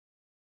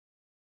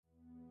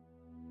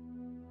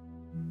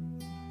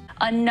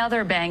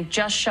Another bank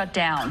just shut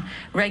down.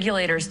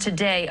 Regulators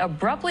today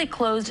abruptly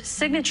closed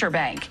Signature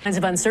Bank. Kinds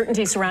of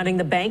uncertainty surrounding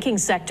the banking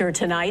sector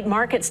tonight.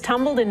 Markets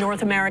tumbled in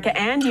North America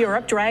and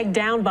Europe, dragged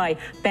down by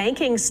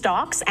banking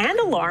stocks and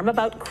alarm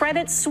about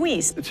Credit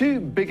Suisse. The two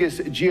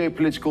biggest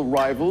geopolitical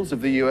rivals of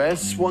the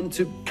US want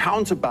to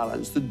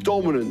counterbalance the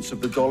dominance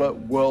of the dollar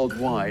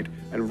worldwide,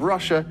 and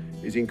Russia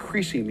is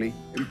increasingly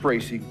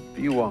embracing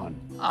the yuan.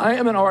 I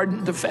am an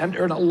ardent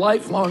defender and a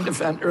lifelong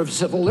defender of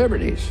civil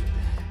liberties.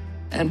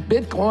 And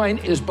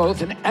Bitcoin is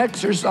both an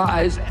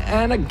exercise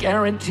and a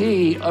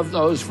guarantee of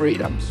those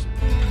freedoms.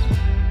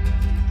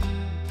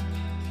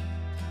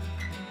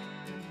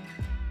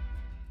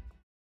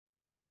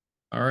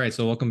 All right,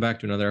 so welcome back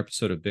to another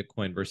episode of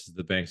Bitcoin versus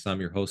the Banks.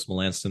 I'm your host,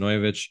 Milan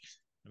Stanojevic.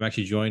 I'm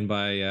actually joined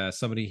by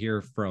somebody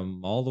here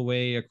from all the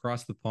way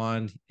across the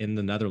pond in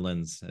the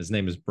Netherlands. His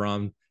name is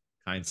Bram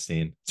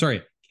Kanstein.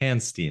 Sorry,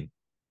 Kanstein.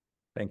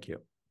 Thank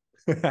you.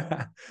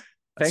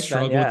 Thanks,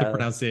 struggle with the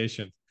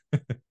pronunciation.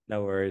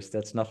 No worries.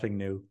 That's nothing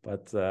new.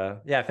 But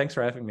yeah, thanks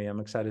for having me. I'm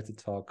excited to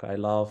talk. I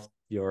love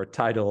your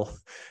title,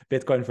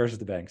 Bitcoin versus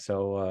the bank.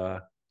 So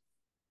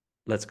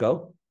let's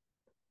go.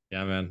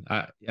 Yeah, man.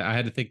 I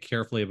had to think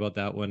carefully about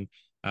that one.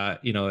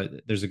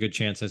 There's a good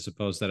chance, I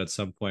suppose, that at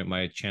some point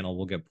my channel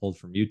will get pulled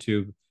from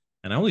YouTube.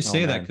 And I only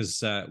say that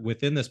because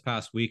within this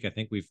past week, I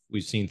think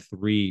we've seen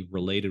 3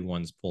 related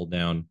ones pulled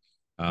down,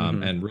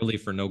 and really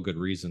for no good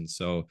reason.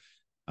 So,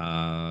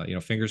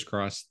 fingers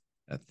crossed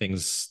that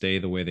things stay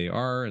the way they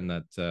are and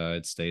that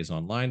it stays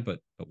online. But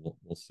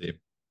we'll see.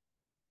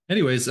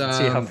 Anyways, let's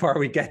see how far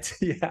we get.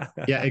 Yeah.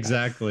 Yeah,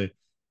 exactly.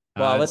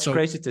 Well, that's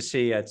crazy to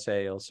see. I'd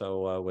say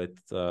also with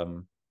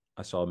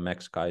I saw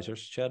Max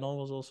Kaiser's channel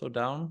was also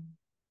down.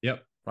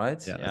 Yep.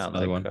 Right. Yeah. That's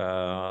another one.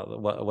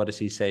 What is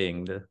he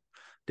saying?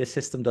 This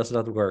system does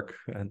not work,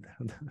 and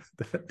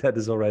that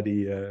is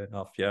already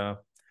enough. Yeah.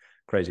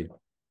 Crazy.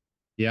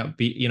 Yeah.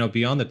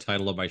 Beyond the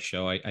title of my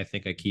show, I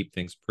think I keep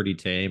things pretty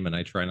tame, and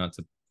I try not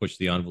to push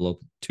the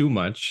envelope too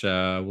much.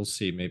 We'll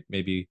see.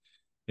 Maybe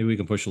we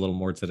can push a little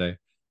more today.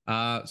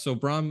 So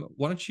Bram,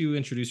 why don't you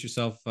introduce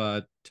yourself?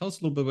 Tell us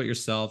a little bit about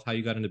yourself, how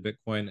you got into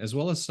Bitcoin, as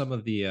well as some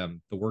of the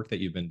work that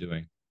you've been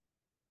doing.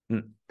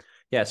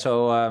 Yeah,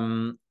 so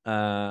I'm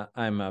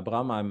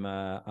Bram. I'm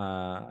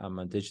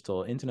a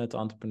digital internet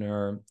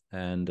entrepreneur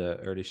and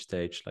early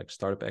stage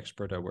startup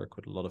expert. I work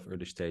with a lot of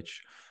early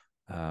stage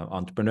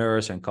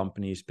entrepreneurs and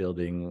companies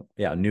building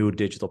new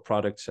digital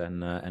products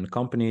and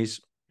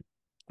companies.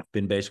 I've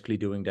been basically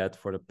doing that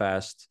for the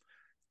past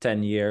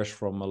 10 years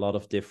from a lot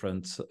of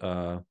different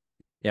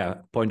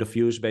point of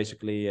views.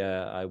 Basically,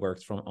 I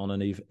worked on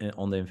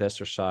the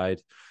investor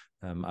side.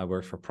 I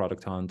worked for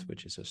Product Hunt,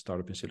 which is a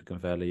startup in Silicon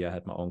Valley. I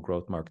had my own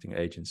growth marketing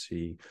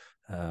agency.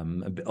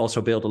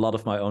 Also built a lot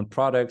of my own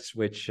products,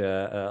 which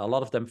a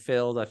lot of them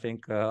failed. I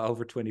think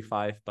over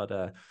 25,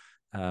 but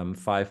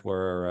 5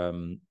 were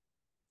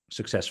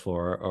successful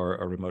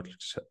or remotely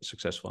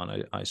successful,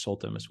 and I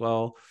sold them as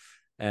well.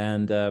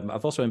 And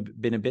I've also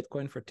been in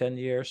Bitcoin for 10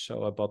 years.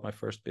 So I bought my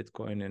first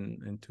Bitcoin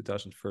in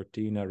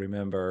 2013. I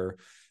remember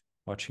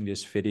watching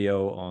this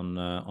video on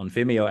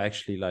Vimeo,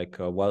 actually,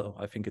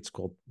 I think it's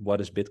called "What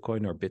is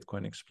Bitcoin?" or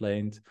Bitcoin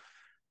Explained.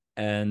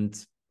 And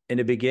in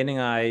the beginning,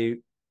 I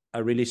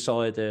really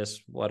saw it as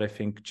what I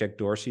think Jack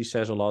Dorsey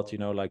says a lot,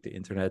 the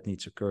internet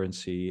needs a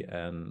currency.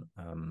 And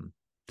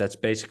that's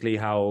basically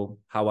how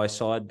I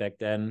saw it back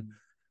then.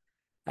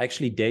 I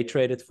actually day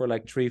traded for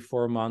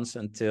 3-4 months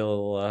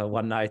until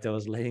one night I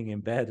was laying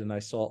in bed and I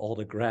saw all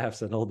the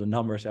graphs and all the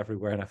numbers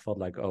everywhere, and I felt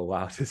like, oh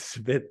wow, this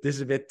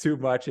is a bit too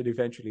much. And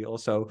eventually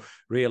also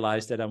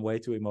realized that I'm way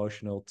too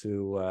emotional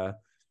to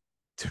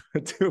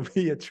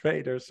be a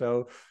trader.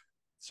 So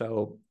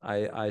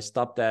I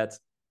stopped that.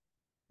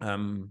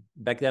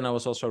 Back then I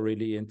was also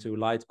really into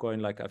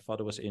Litecoin. I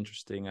thought it was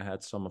interesting. I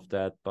had some of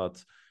that,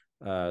 but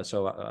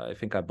so I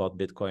think I bought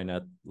Bitcoin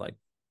at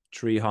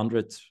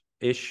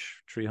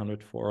 300-ish,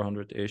 300,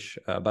 400-ish.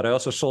 But I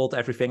also sold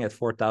everything at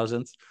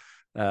 4,000.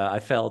 I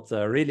felt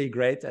really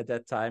great at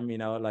that time,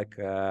 like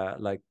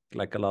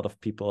a lot of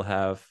people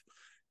have,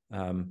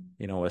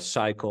 a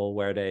cycle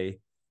where they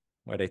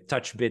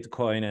touch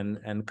Bitcoin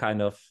and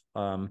kind of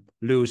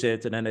lose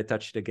it, and then they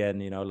touch it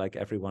again, like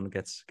everyone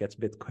gets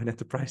Bitcoin at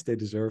the price they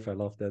deserve. I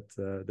love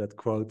that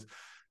quote.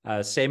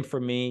 Same for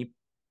me.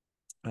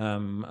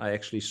 I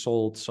actually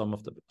sold some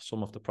of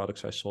the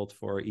products I sold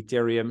for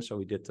Ethereum. So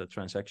we did a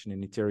transaction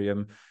in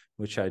Ethereum,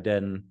 which I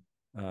then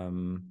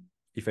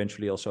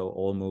eventually also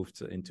all moved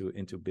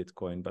into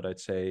Bitcoin. But I'd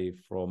say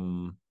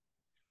from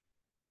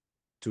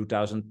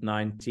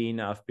 2019,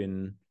 I've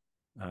been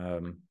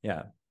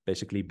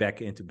basically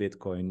back into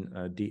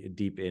Bitcoin,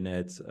 deep in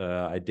it.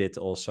 I did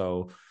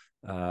also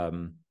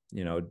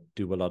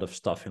do a lot of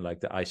stuff in the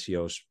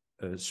ICO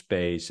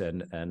space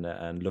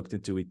and looked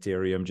into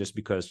Ethereum just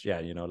because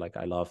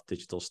I love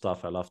digital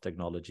stuff. I love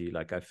technology.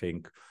 I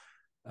think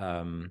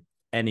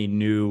any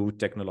new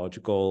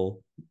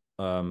technological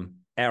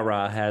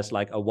era has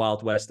a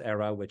Wild West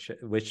era,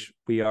 which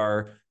we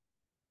are,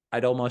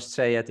 I'd almost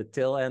say, at the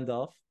tail end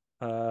of.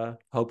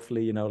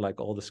 Hopefully,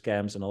 like all the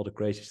scams and all the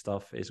crazy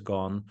stuff is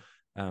gone.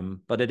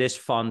 But it is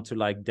fun to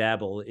like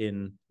dabble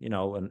in,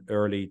 an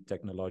early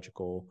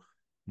technological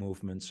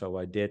movement. So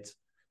I did,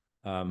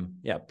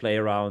 play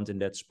around in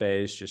that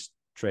space, just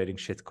trading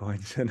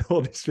shitcoins and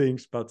all these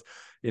things. But,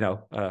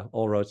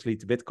 all roads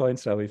lead to Bitcoin.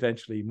 So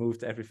eventually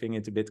moved everything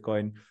into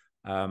Bitcoin.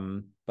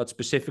 But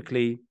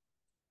specifically,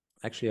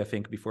 actually, I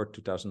think before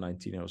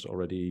 2019, I was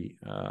already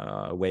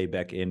way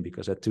back in,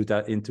 because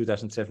in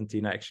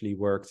 2017, I actually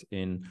worked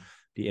in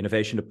the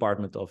innovation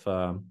department of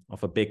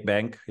a big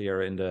bank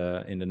here in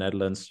the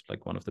Netherlands,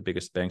 like one of the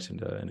biggest banks in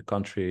the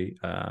country.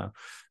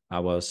 I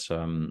was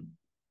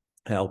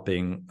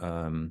helping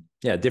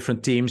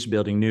different teams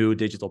building new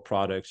digital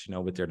products,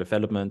 with their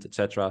development,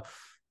 etc.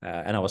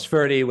 And I was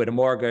 30 with a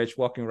mortgage,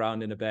 walking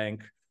around in the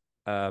bank.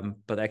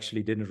 But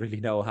actually didn't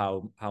really know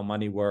how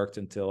money worked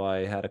until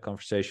I had a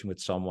conversation with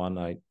someone.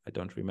 I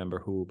don't remember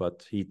who,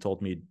 but he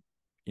told me,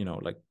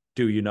 like,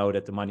 do you know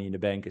that the money in the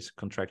bank is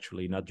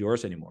contractually not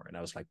yours anymore? And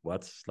I was like,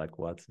 what? Like,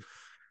 what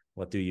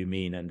do you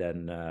mean? And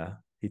then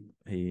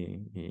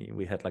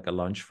we had like a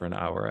lunch for an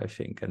hour, I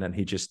think. And then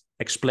he just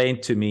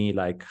explained to me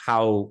like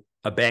how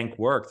a bank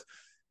worked.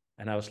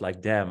 And I was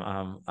like, damn,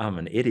 I'm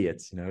an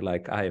idiot,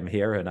 like I am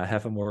here and I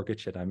have a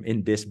mortgage and I'm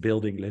in this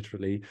building,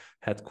 literally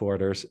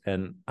headquarters,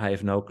 and I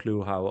have no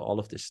clue how all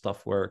of this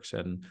stuff works.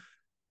 And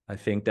I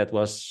think that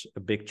was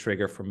a big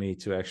trigger for me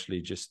to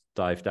actually just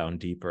dive down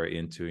deeper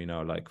into,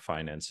 like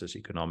finances,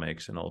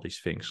 economics, and all these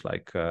things.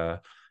 Like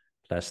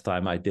last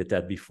time I did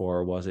that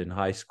before was in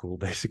high school,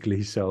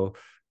 basically. So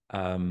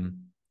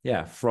from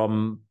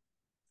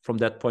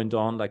that point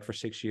on, like for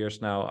 6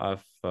 years now,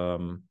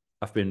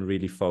 I've been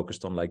really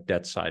focused on like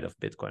that side of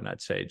Bitcoin,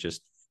 I'd say,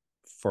 just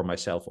for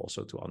myself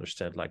also to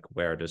understand like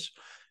where does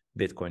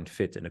Bitcoin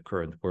fit in the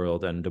current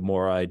world. And the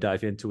more I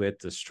dive into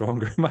it, the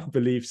stronger my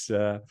beliefs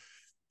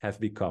have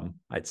become,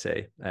 I'd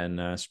say.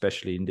 And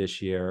especially in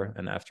this year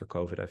and after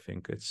COVID, I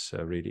think it's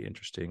really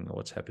interesting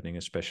what's happening,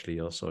 especially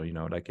also,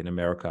 like in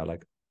America.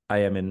 Like I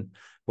am in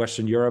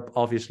Western Europe,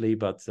 obviously,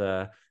 but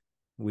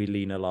we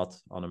lean a lot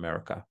on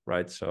America,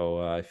 right?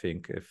 So I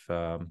think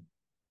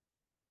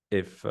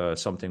if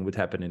something would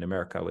happen in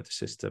America with the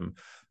system,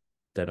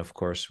 then of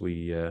course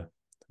we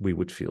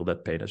would feel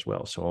that pain as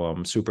well. So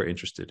I'm super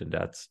interested in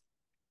that.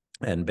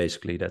 And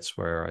basically that's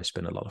where I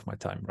spend a lot of my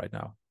time right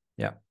now.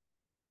 Yeah.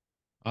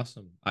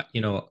 Awesome.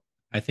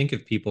 I think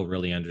if people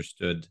really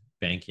understood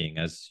banking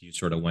as you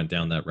sort of went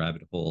down that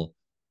rabbit hole,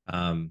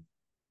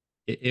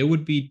 it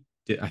would be,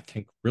 I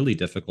think, really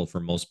difficult for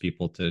most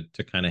people to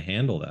kind of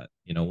handle that.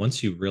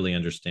 Once you really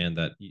understand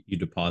that you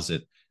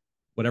deposit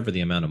whatever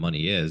the amount of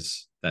money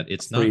is, that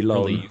it's free not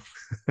loan. really,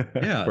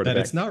 that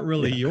it's not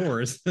really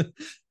yours.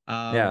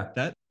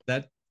 That's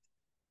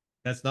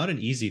not an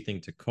easy thing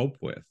to cope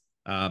with,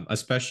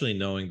 especially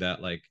knowing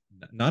that, like,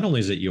 not only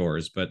is it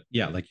yours, but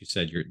like you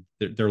said,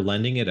 they're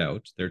lending it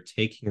out, they're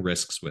taking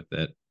risks with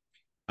it.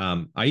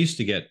 I used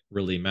to get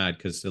really mad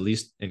because, at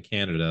least in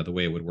Canada, the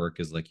way it would work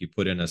is like you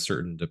put in a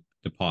certain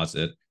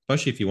deposit,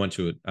 especially if you went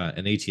to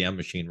an ATM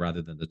machine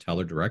rather than the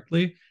teller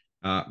directly.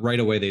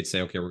 Right away they'd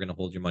say, okay, we're going to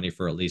hold your money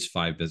for at least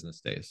 5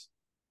 business days.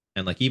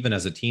 And like, even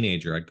as a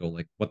teenager, I'd go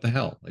like, what the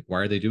hell? Like,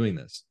 why are they doing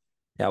this?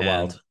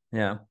 Wild.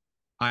 Yeah.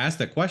 I asked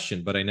that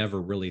question, but I never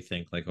really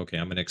think like, okay,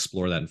 I'm going to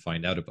explore that and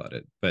find out about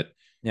it. But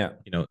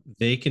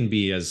they can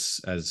be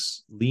as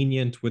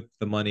lenient with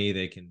the money.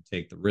 They can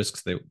take the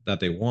risks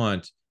that they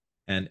want,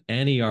 and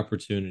any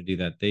opportunity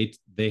that they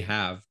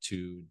have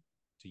to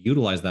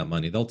utilize that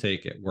money, they'll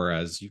take it.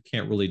 Whereas you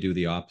can't really do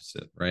the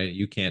opposite, right?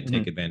 You can't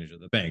take advantage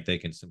of the bank. They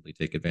can simply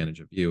take advantage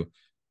of you.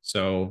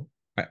 So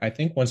I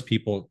think once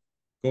people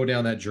go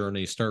down that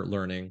journey, start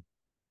learning,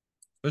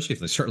 especially if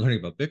they start learning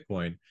about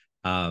Bitcoin,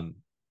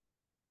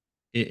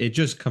 it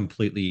just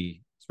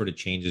completely sort of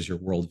changes your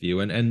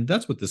worldview. And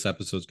that's what this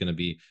episode is going to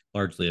be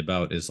largely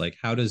about, is like,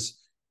 how does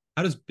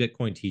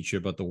Bitcoin teach you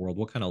about the world?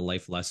 What kind of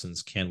life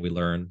lessons can we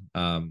learn?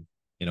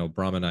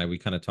 Bram and I, we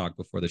kind of talked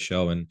before the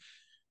show and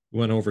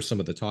went over some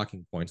of the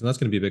talking points, and that's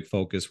going to be a big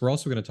focus. We're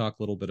also going to talk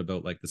a little bit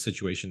about like the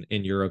situation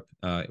in Europe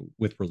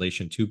with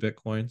relation to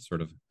Bitcoin,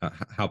 sort of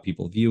how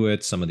people view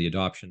it, some of the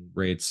adoption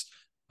rates.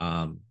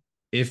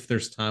 If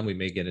there's time, we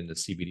may get into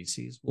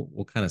CBDCs.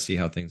 We'll kind of see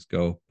how things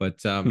go.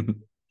 But so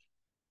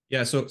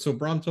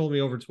Bram told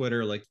me over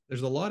Twitter, like,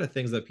 there's a lot of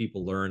things that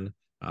people learn.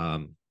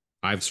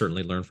 I've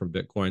certainly learned from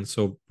Bitcoin.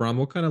 So Bram,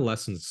 what kind of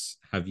lessons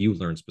have you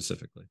learned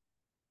specifically?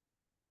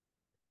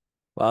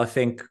 Well, I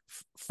think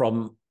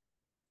from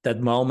that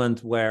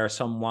moment where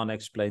someone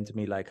explained to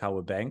me like how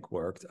a bank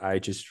worked, I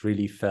just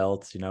really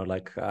felt,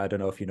 like, I don't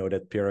know if you know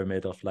that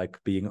pyramid of like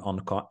being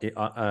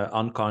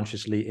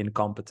unconsciously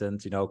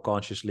incompetent,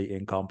 consciously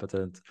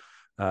incompetent,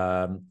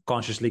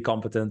 consciously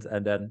competent,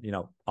 and then,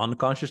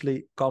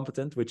 unconsciously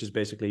competent, which is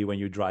basically when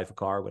you drive a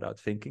car without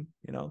thinking,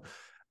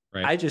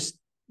 Right. I just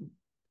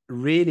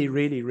really,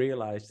 really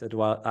realized that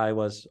while I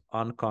was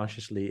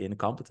unconsciously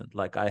incompetent,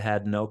 like I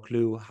had no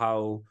clue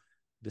how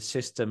the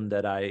system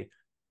that I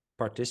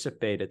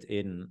participated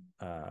in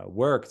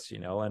worked,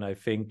 and I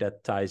think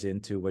that ties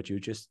into what you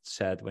just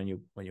said when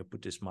you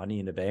put this money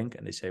in the bank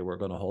and they say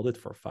we're going to hold it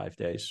for 5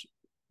 days,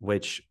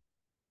 which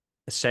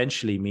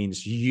essentially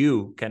means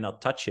you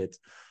cannot touch it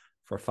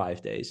for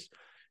 5 days.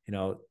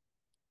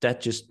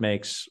 That just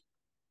makes,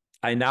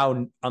 I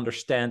now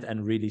understand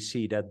and really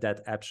see that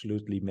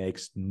absolutely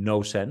makes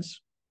no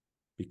sense,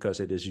 because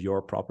it is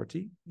your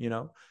property,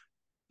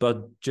 but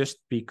just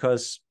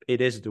because it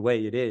is the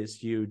way it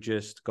is, you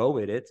just go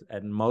with it.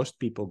 And most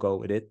people go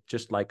with it,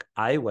 just like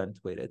I went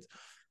with it.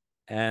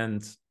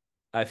 And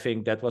I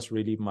think that was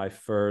really my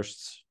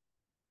first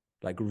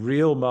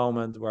real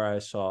moment where I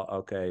saw,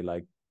 okay,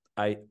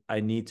 I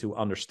need to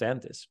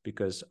understand this,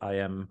 because I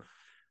am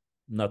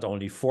not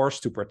only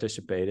forced to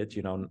participate it,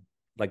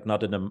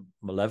 not in a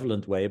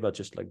malevolent way, but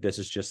just this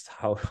is just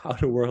how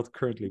the world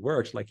currently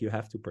works. You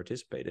have to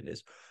participate in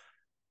this.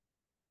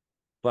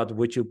 But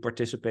would you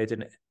participate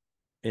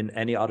in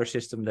any other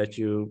system that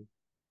you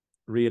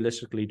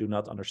realistically do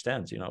not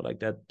understand?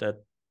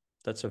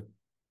 That's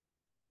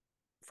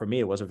for me,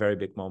 it was a very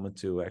big moment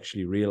to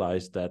actually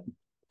realize that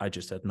I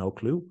just had no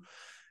clue.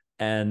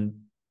 And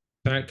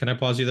can I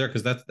pause you there?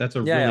 Because that's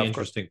a really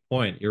interesting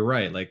point. You're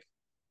right.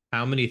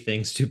 How many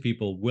things do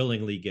people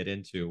willingly get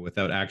into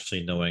without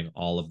actually knowing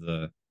all of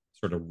the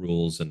sort of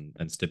rules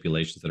and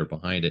stipulations that are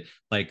behind it?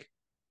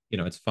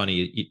 It's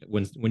funny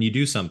when you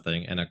do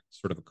something and a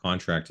sort of a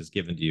contract is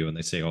given to you and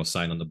they say, oh,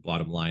 sign on the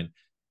bottom line.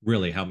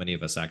 Really, how many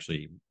of us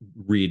actually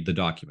read the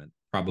document?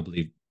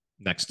 Probably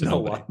next to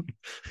nobody.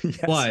 Yes.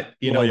 But,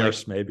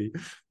 lawyers, maybe.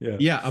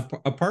 Yeah.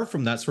 Apart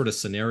from that sort of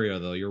scenario,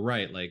 though, you're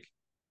right.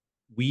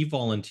 We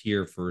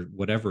volunteer for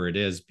whatever it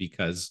is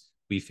because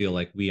we feel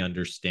like we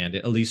understand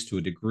it, at least to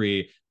a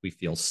degree. We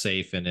feel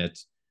safe in it.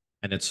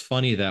 And it's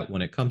funny that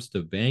when it comes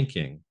to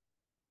banking,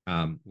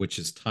 which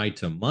is tied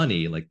to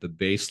money, the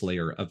base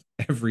layer of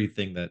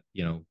everything that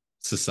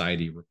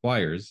society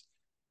requires,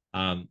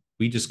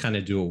 we just kind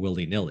of do it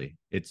willy-nilly.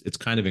 It's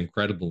kind of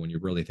incredible when you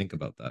really think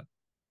about that.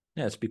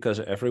 Yeah, it's because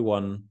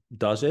everyone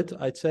does it,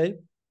 I'd say.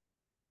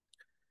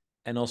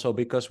 And also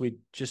because we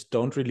just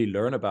don't really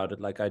learn about it.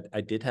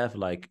 I did have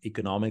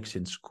economics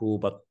in school,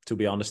 but to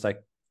be honest,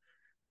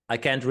 I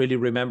can't really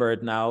remember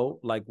it now,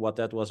 what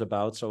that was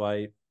about. So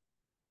I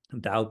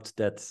doubt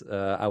that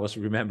I was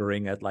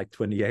remembering at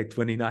 28,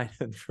 29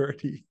 and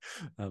 30.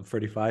 I'm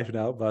 35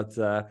 now, but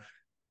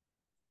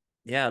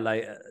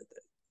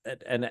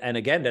and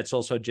again, that's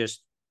also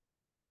just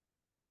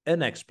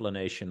an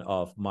explanation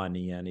of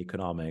money and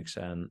economics.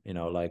 And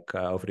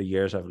over the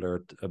years I've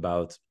learned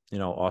about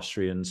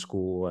Austrian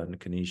school and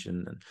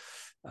Keynesian,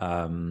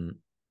 and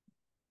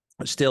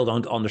still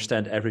don't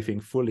understand everything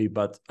fully,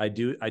 but I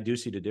do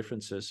see the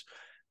differences.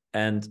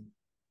 And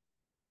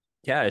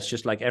yeah, it's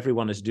just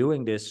everyone is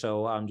doing this,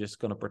 so I'm just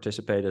going to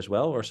participate as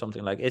well, or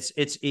something.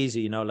 It's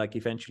easy,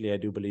 eventually I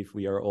do believe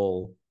we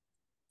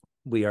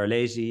are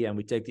lazy and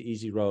we take the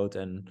easy road,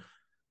 and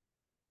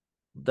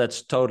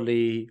that's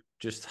totally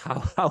just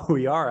how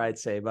we are, I'd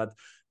say.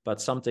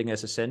 But something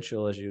as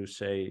essential as you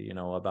say,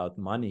 about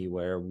money,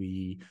 where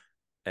we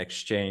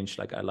exchange,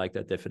 I like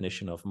that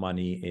definition of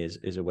money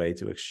is a way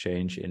to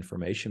exchange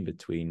information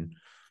between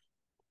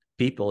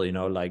people,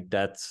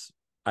 that's,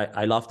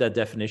 I love that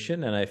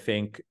definition. And I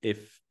think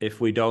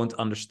if we don't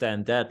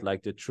understand that,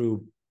 the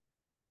true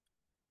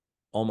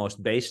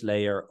almost base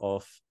layer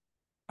of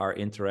our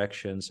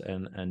interactions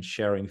and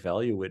sharing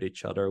value with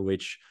each other,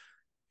 which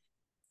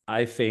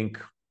I think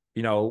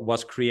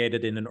was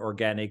created in an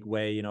organic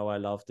way. I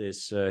love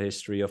this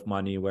history of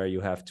money where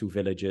you have two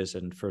villages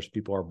and first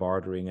people are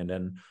bartering, and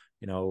then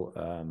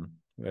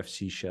we have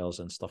seashells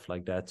and stuff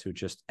like that to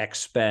just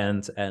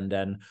expand and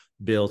then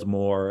build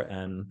more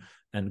and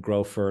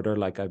grow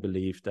further. I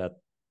believe that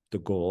the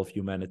goal of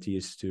humanity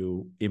is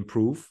to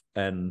improve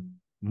and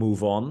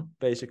move on,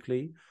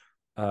 basically.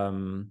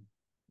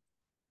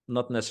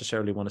 Not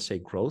necessarily want to say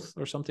growth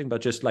or something,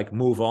 but just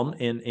move on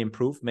and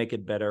improve, make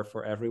it better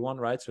for everyone,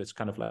 right? So it's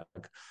kind of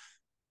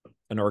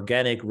an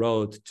organic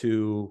road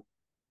to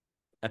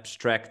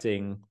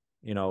abstracting,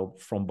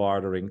 from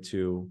bartering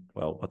to,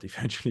 well, what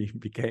eventually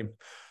became,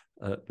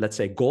 let's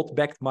say,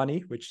 gold-backed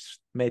money, which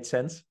made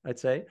sense, I'd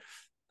say.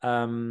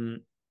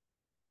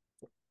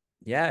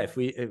 Yeah,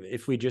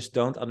 if we just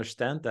don't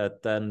understand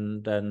that,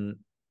 then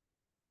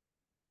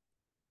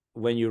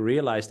when you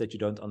realize that you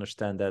don't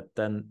understand that,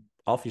 then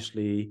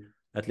obviously,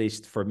 at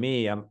least for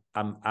me,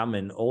 I'm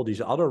in all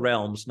these other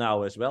realms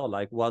now as well.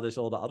 What is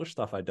all the other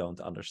stuff I don't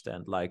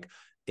understand?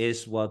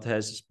 Is what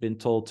has been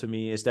told to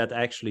me, is that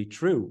actually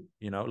true?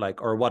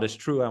 Or what is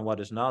true and what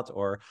is not?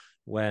 Or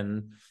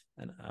and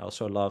I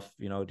also love,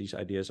 these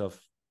ideas of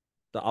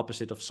the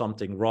opposite of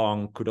something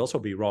wrong could also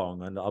be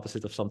wrong, and the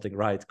opposite of something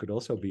right could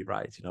also be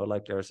right.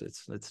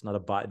 It's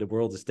not the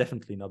world is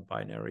definitely not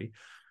binary.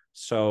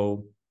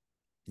 So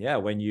yeah,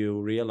 when you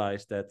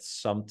realize that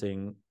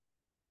something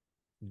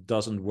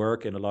doesn't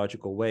work in a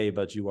logical way,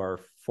 but you are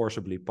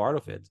forcibly part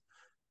of it,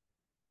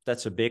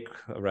 that's a big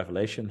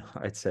revelation,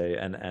 I'd say,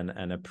 and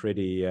a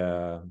pretty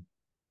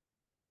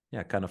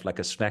kind of like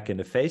a smack in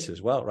the face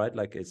as well, right?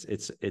 Like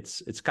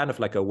it's kind of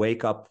like a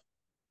wake up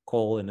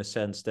call in a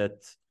sense that,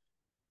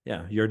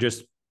 you're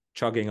just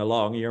chugging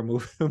along, you're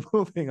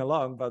moving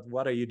along, but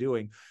what are you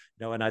doing?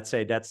 And I'd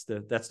say that's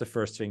the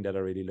first thing that I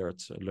really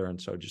learned.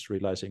 So just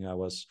realizing I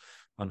was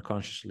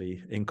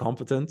unconsciously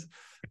incompetent.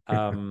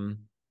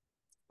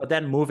 But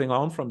then moving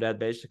on from that,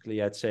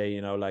 basically, I'd say,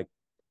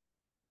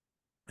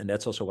 and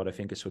that's also what I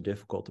think is so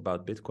difficult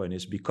about Bitcoin,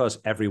 is because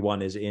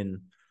everyone is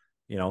in,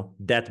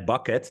 that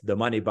bucket, the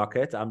money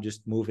bucket. I'm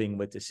just moving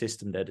with the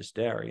system that is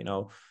there,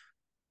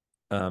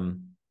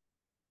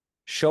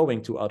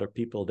 showing to other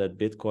people that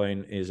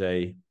Bitcoin is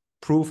a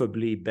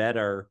provably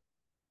better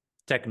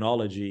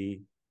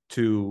technology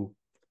to,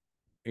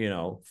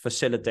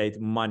 facilitate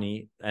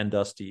money and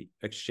thus the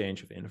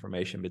exchange of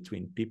information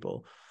between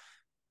people,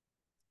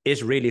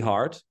 is really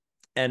hard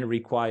and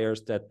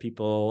requires that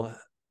people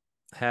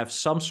have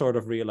some sort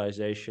of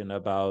realization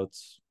about,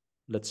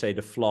 let's say,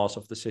 the flaws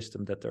of the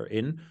system that they're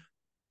in,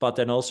 but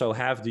then also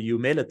have the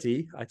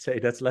humility. I'd say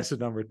that's lesson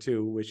number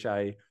 2, which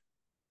I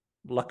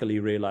luckily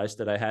realized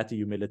that I had the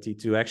humility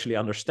to actually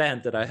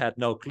understand that I had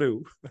no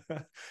clue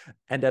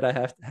and that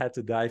I had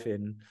to dive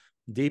in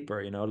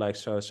deeper,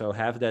 so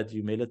have that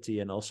humility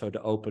and also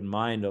the open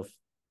mind of,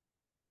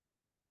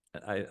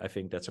 I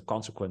think that's a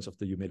consequence of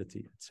the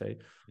humility, I'd say,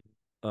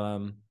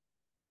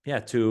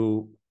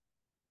 to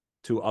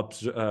how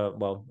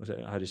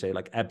do you say,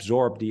 like,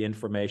 absorb the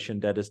information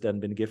that has then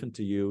been given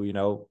to you,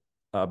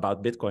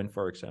 about Bitcoin,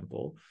 for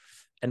example,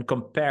 and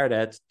compare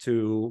that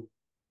to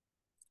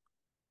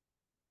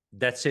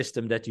that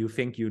system that you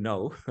think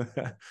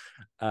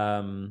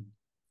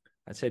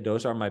I'd say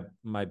those are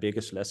my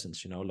biggest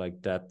lessons,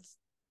 like that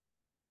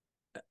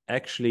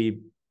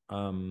actually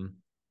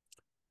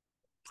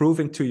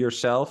proving to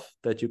yourself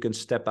that you can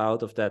step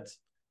out of that,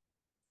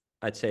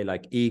 I'd say,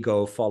 like,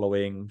 ego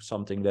following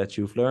something that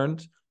you've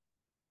learned,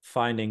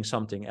 finding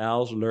something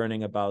else,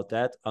 learning about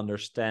that,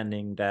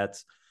 understanding that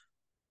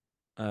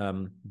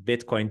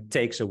Bitcoin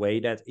takes away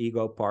that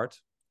ego part,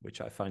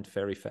 which I find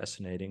very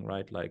fascinating,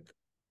 right? Like,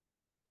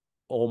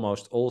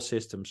 almost all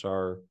systems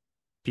are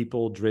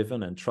people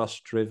driven and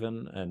trust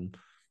driven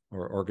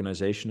or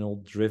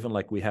organizational driven.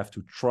 Like, we have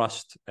to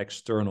trust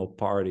external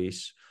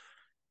parties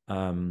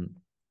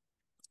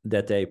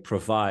that they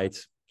provide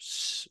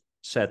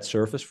set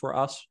service for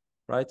us,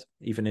 right?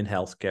 Even in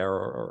healthcare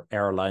or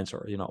airlines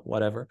or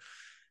whatever.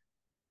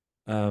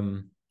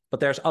 But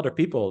there's other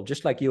people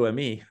just like you and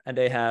me, and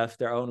they have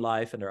their own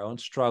life and their own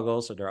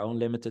struggles and their own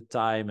limited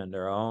time and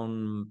their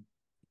own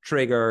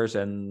triggers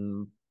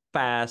and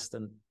past,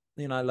 and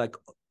like,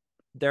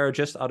 they're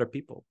just other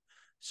people.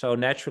 So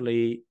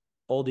naturally,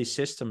 all these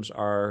systems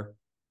are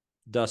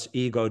thus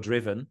ego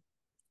driven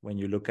when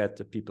you look at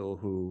the people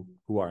who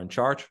are in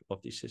charge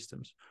of these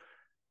systems.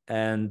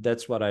 And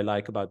that's what I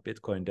like about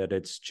Bitcoin, that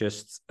it's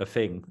just a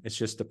thing. It's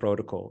just a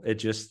protocol. It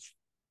just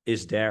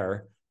is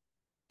there,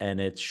 and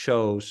it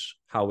shows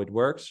how it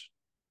works,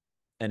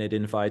 and it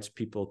invites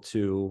people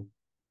to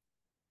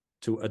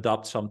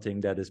adopt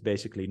something that is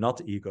basically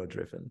not ego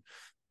driven.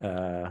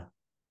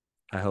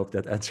 I hope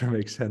that answer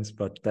makes sense,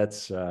 but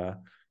that's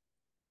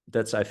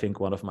I think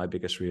one of my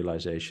biggest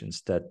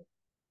realizations, that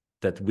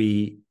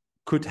we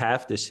could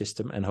have this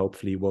system, and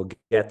hopefully we'll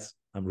get.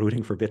 I'm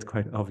rooting for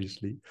Bitcoin,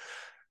 obviously,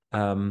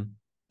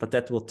 but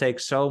that will take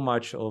so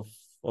much of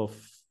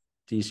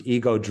these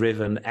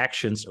ego-driven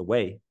actions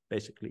away,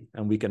 basically,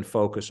 and we can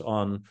focus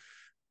on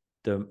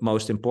the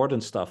most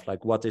important stuff,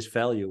 like, what is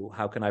value?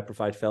 How can I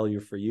provide value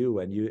for you,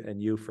 and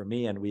you for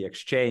me, and we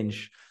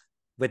exchange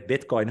with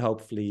Bitcoin,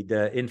 hopefully,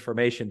 the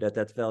information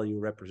that value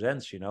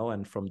represents,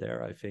 and from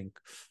there, I think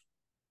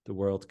the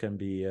world can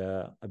be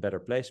a better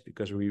place,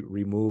 because we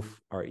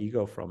remove our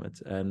ego from it,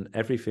 and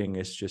everything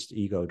is just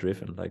ego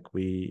driven. Like,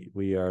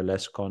 we are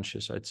less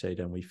conscious, I'd say,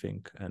 than we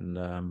think. And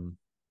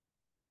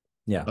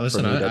well,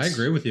 listen, I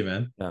agree with you,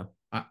 man. Yeah,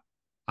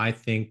 I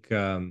think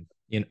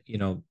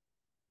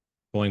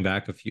going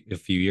back a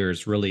few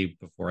years, really,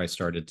 before I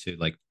started to,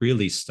 like,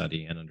 really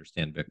study and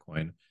understand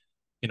Bitcoin,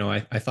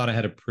 I thought I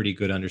had a pretty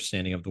good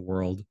understanding of the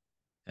world,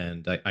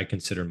 and I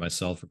considered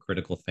myself a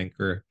critical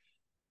thinker.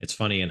 It's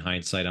funny, in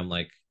hindsight, I'm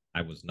like,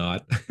 I was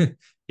not.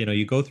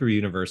 You go through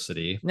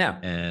university,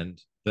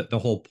 and the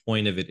whole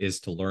point of it is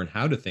to learn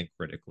how to think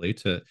critically,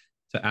 to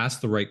ask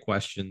the right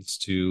questions,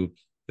 to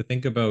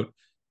think about,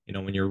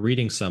 when you're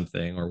reading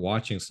something or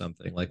watching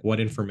something, like, what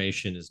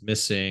information is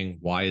missing,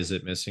 why is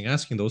it missing,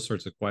 asking those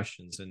sorts of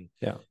questions. And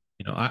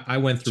I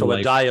went through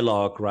a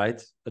dialogue,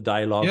 right? A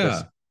dialogue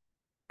is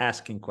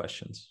asking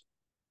questions.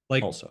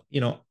 Like, also,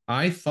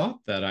 I thought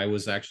that I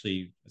was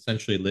actually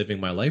essentially living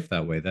my life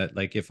that way, that,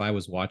 like, if I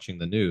was watching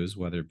the news,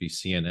 whether it be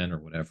CNN or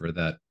whatever,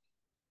 that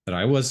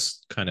I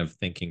was kind of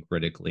thinking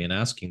critically and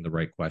asking the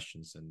right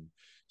questions, and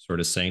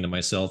sort of saying to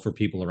myself or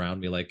people around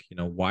me, like,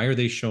 why are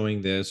they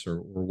showing this, or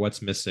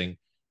what's missing?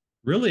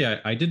 Really,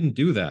 I didn't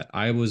do that.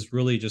 I was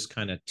really just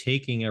kind of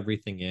taking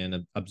everything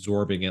in,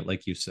 absorbing it,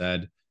 like you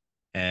said,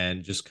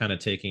 and just kind of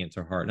taking it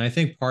to heart. And I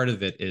think part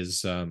of it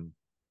is,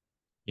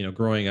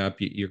 growing up,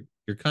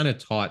 you're kind of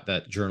taught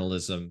that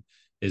journalism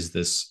is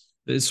this,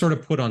 it's sort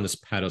of put on this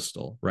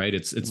pedestal, right?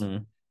 It's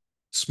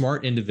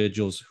smart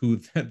individuals who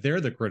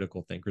they're the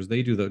critical thinkers.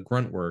 They do the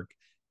grunt work,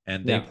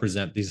 and they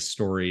present these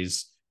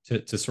stories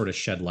to sort of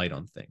shed light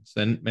on things.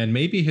 And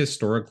maybe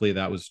historically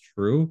that was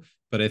true,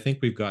 but I think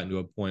we've gotten to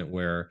a point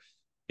where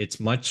it's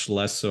much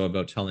less so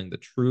about telling the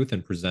truth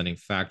and presenting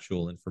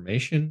factual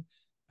information.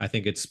 I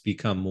think it's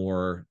become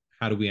more,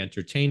 how do we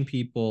entertain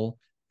people?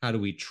 How do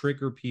we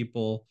trigger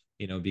people?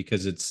 You know,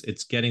 because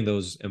it's getting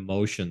those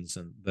emotions,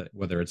 and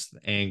whether it's the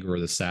anger or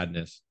the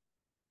sadness.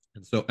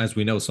 And so, as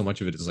we know, so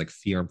much of it is like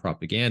fear and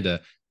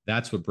propaganda.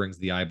 That's what brings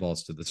the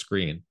eyeballs to the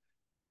screen.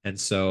 And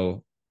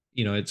so,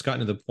 you know, it's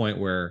gotten to the point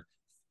where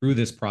through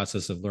this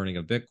process of learning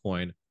of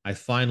Bitcoin, I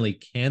finally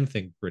can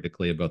think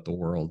critically about the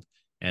world.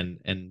 And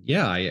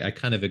yeah, I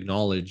kind of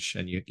acknowledge,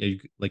 and you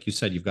like you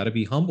said, you've got to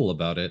be humble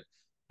about it.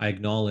 I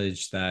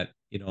acknowledge that,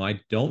 you know,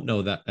 I don't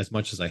know that as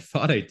much as I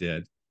thought I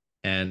did.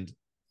 And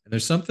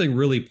there's something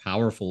really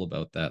powerful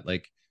about that.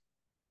 Like,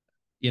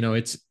 you know,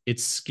 it's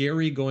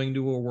scary going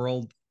to a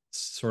world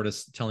sort of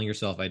telling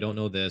yourself, I don't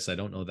know this, I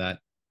don't know that,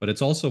 but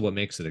it's also what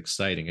makes it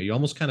exciting. You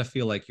almost kind of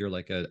feel like you're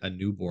like a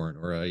newborn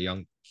or a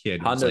young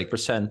kid who's like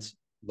 100%.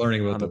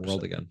 learning about the 100%.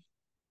 world again.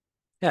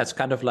 Yeah, it's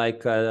kind of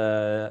like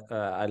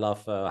I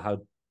love how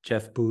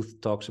Jeff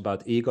Booth talks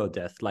about ego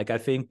death. Like, I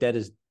think that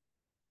is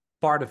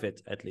part of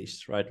it, at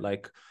least, right?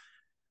 Like,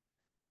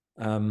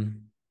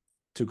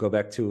 to go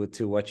back to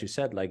what you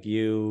said, like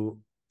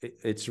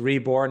it's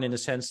reborn in the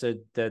sense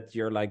that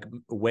you're like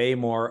way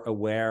more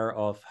aware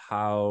of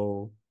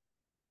how,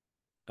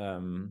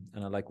 and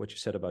I like what you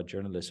said about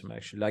journalism,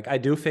 actually. Like, I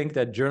do think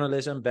that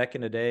journalism back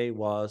in the day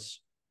was,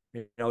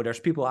 you know, there's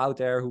people out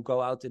there who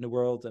go out in the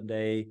world and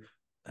they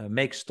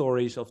make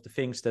stories of the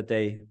things that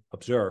they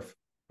observe,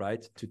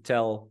 right? To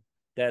tell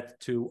that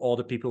to all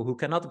the people who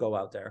cannot go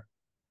out there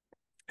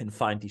and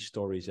find these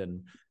stories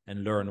and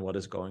learn what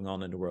is going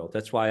on in the world.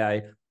 That's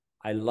why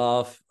I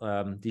love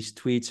these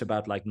tweets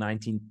about like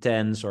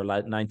 1910s or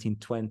like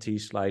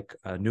 1920s, like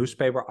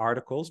newspaper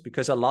articles,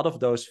 because a lot of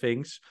those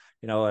things,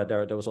 you know,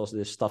 there was also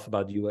this stuff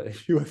about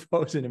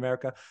UFOs in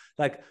America.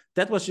 Like,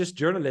 that was just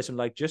journalism,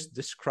 like just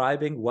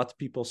describing what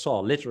people saw,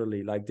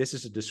 literally. Like, this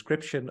is a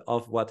description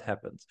of what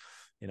happened,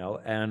 you know.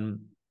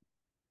 And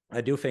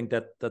I do think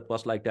that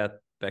was like that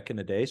back in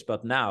the days.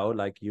 But now,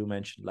 like you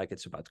mentioned, like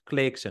it's about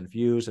clicks and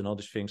views and all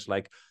these things.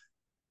 Like,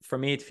 for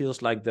me, it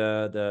feels like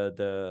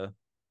the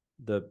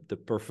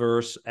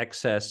perverse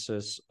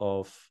excesses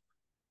of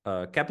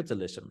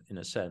capitalism, in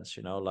a sense,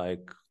 you know,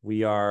 like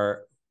we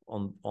are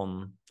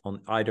on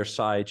either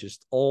side,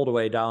 just all the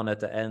way down at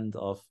the end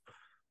of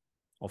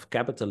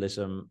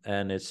capitalism,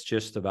 and it's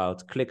just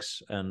about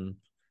clicks and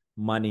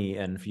money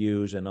and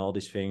views and all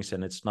these things,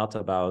 and it's not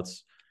about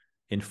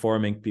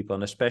informing people.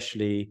 And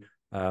especially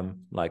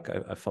like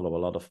I follow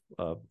a lot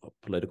of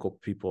political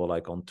people,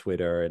 like on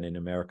Twitter and in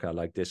America,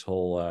 like this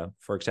whole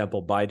for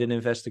example, Biden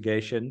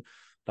investigation.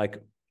 Like,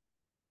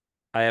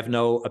 I have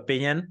no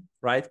opinion,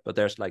 right? But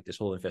there's like this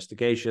whole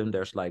investigation.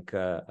 There's like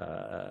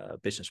a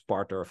business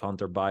partner of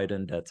Hunter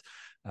Biden that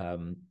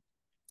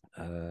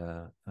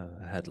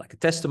had like a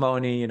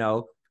testimony, you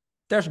know.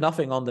 There's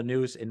nothing on the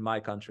news in my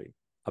country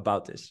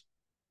about this.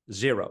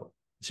 Zero.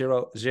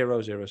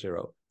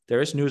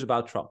 There is news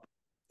about Trump.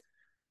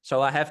 So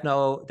I have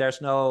no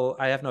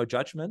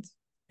judgment,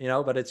 you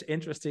know, but it's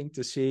interesting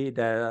to see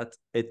that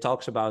it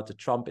talks about the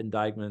Trump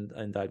indictment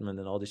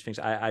and all these things.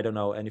 I don't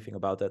know anything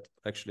about that,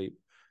 actually,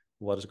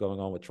 what is going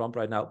on with Trump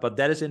right now, but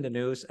that is in the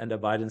news, and the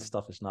Biden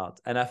stuff is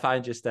not. And I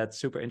find just that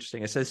super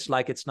interesting. It's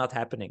like it's not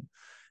happening.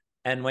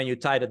 And when you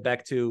tie it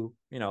back to,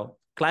 you know,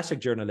 classic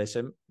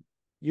journalism,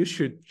 you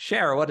should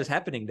share what is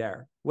happening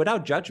there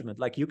without judgment.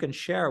 Like, you can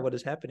share what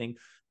is happening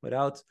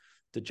without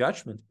the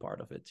judgment part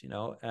of it, you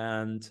know.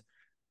 And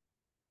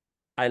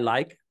I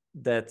like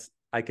that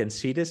I can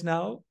see this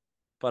now,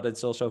 but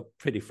it's also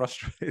pretty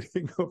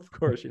frustrating, of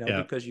course, you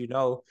know, because you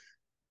know,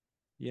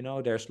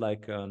 there's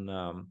like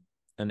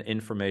an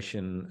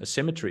information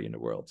asymmetry in the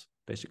world,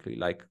 basically.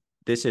 Like,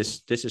 this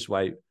is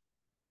why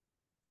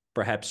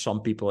perhaps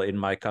some people in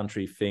my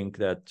country think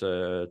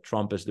that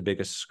Trump is the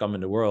biggest scum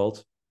in the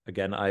world.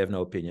 Again, I have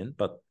no opinion,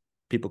 but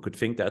people could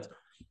think that.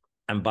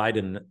 And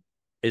Biden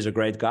is a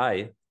great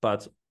guy,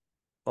 but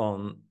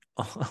on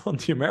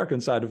the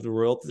American side of the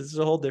world, this is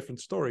a whole different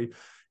story,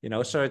 you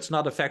know. So it's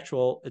not a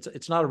factual,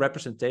 it's not a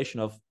representation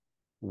of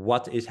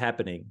what is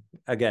happening,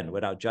 again,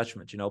 without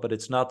judgment, you know. But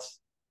it's not,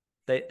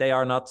 they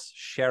are not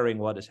sharing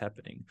what is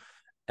happening.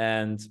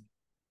 And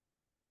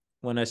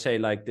when I say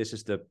like this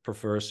is the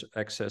perverse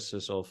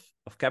excesses of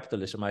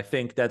capitalism, I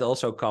think that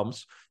also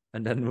comes,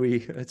 and then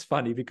it's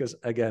funny because,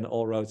 again,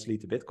 all roads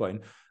lead to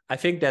Bitcoin. I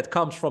think that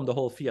comes from the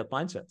whole fiat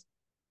mindset.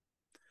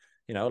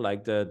 You know,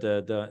 like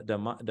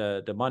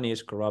the money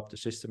is corrupt, the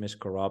system is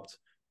corrupt,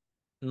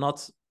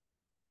 not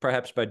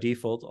perhaps by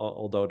default,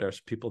 although there's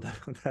people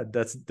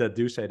that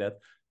do say that.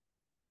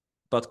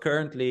 But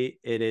currently,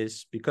 it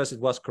is because it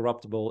was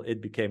corruptible,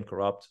 it became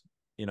corrupt.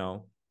 You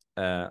know,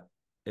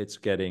 it's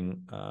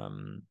getting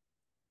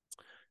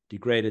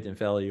degraded in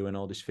value and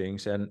all these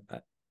things. And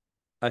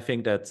I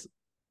think that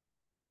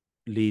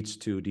leads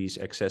to these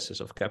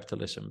excesses of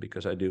capitalism,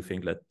 because I do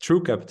think that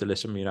true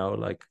capitalism,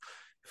 like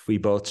if we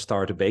both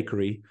start a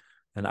bakery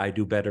and I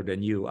do better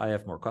than you, I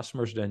have more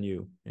customers than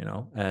you,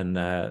 and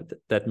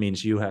that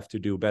means you have to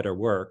do better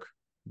work,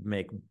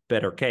 make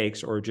better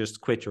cakes, or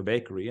just quit your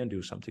bakery and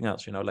do something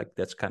else. Like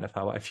that's kind of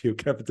how I view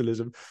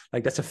capitalism.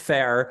 Like that's a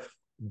fair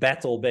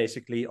battle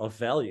basically of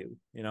value,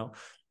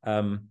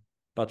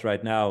 but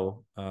right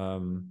now,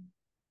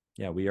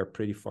 we are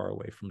pretty far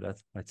away from that,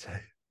 I'd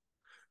say.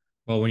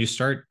 Well, when you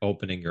start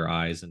opening your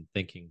eyes and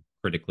thinking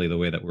critically the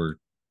way that we're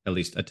at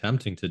least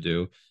attempting to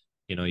do,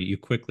 you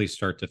quickly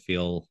start to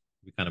feel,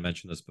 we kind of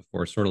mentioned this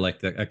before, sort of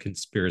like a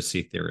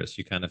conspiracy theorist.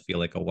 You kind of feel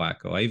like a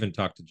wacko. I even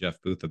talked to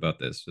Jeff Booth about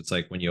this. It's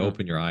like when you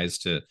open your eyes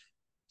to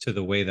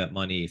the way that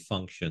money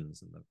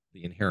functions and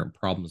the inherent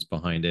problems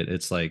behind it,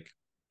 it's like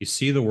you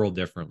see the world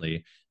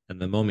differently. And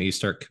the moment you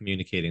start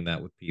communicating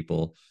that with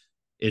people,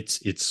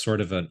 it's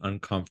sort of an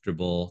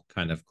uncomfortable,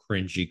 kind of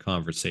cringy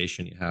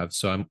conversation you have.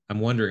 So I'm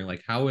wondering,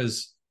 like, how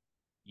is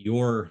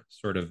your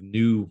sort of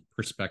new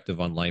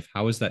perspective on life,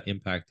 how has that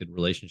impacted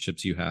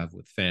relationships you have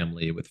with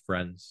family, with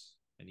friends,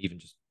 and even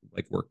just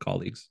like work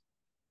colleagues?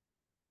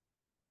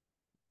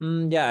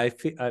 I'd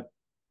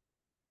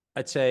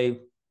say,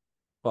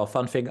 well,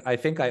 fun thing, I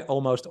think I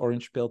almost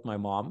orange pilled my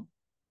mom,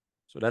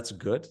 so that's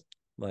good.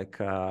 Like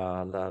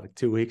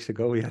 2 weeks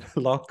ago, we had a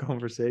long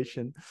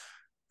conversation.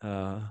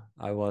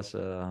 I was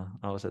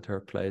at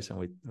her place, and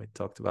we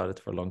talked about it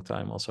for a long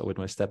time, also with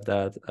my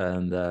stepdad,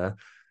 and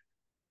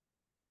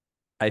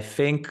I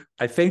think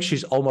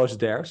she's almost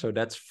there, so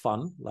that's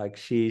fun. Like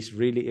she's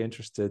really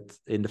interested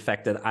in the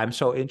fact that I'm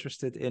so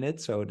interested in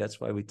it, so that's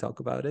why we talk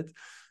about it.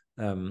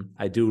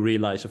 I do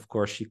realize, of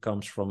course, she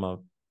comes from a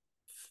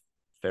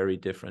very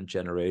different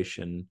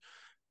generation,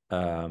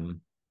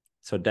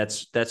 so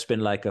that's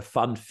been like a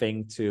fun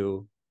thing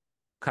to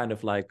kind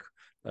of like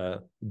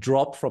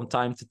drop from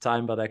time to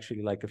time. But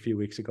actually, like a few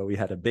weeks ago, we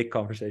had a big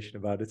conversation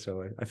about it,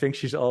 so I think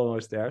she's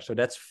almost there. So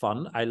that's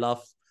fun. I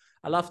love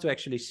to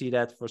actually see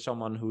that for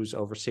someone who's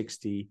over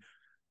 60,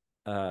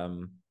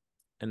 and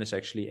is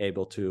actually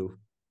able to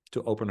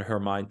open her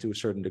mind to a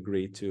certain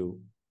degree to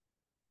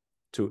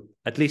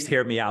at least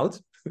hear me out,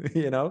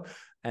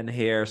 and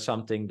hear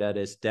something that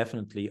is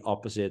definitely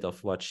opposite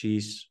of what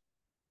she's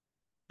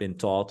been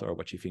taught or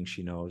what she thinks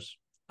she knows.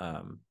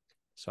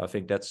 So I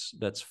think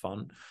that's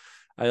fun.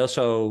 I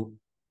also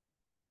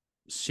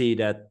see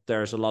that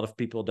there's a lot of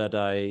people that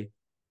I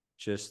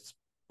just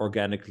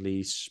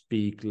organically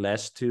speak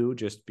less to,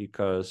 just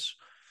because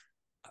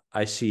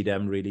I see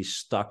them really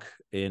stuck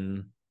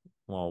in,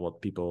 well,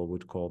 what people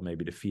would call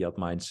maybe the fiat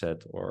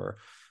mindset, or,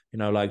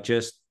 like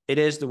just, it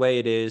is the way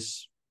it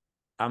is.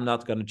 I'm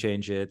not going to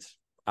change it.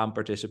 I'm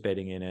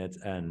participating in it,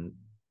 and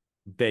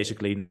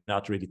basically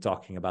not really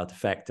talking about the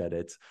fact that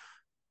it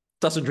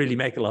doesn't really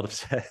make a lot of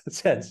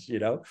sense,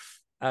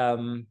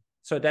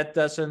 so that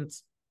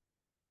doesn't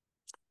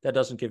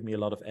give me a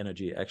lot of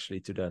energy actually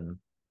to then,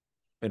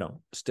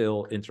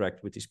 still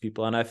interact with these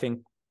people. And I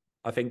think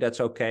that's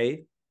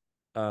okay.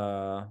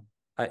 I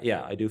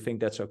do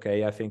think that's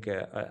okay. I think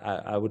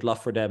I would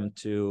love for them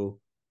to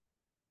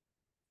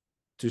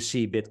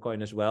see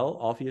Bitcoin as well,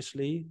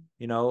 obviously,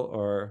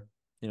 or,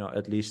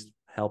 at least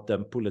help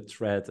them pull a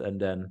thread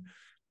and then,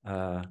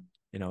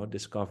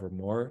 discover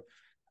more.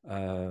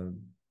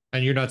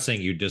 And you're not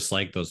saying you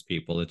dislike those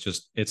people. It's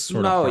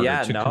sort of harder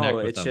to connect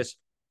with them. Just,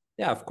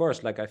 yeah, of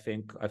course. Like I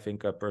think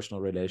a personal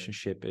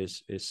relationship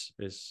is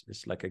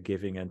like a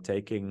giving and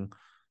taking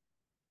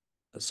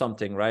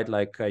something, right?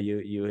 Like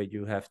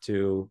you have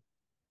to,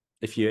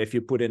 if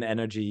you put in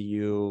energy,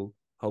 you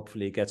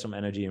hopefully get some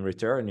energy in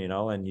return,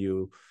 and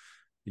you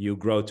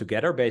grow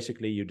together.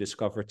 Basically, you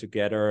discover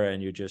together,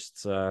 and you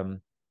just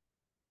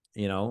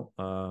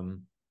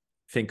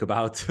think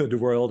about the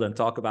world and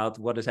talk about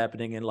what is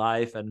happening in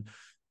life, and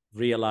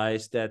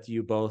realize that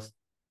you both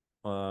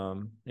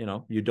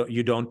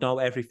you don't know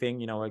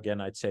everything.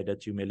 Again, I'd say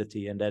that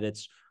humility, and that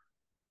it's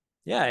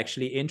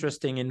actually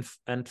interesting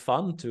and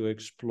fun to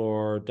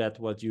explore that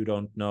what you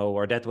don't know,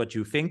 or that what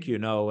you think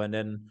and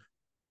then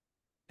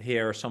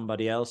hear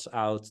somebody else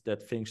out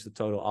that thinks the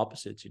total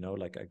opposite.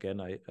 Like, again,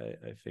 I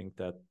think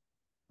that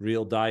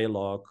real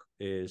dialogue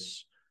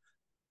is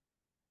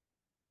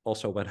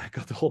also, when I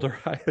got older,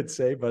 I would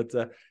say, but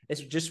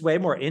it's just way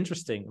more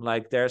interesting.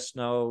 Like there's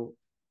no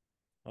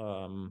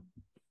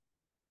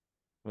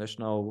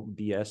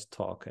BS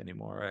talk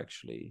anymore,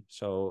 actually.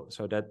 So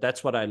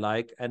that's what I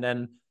like. And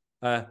then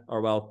I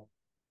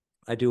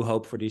do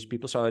hope for these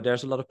people. So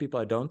there's a lot of people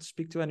I don't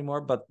speak to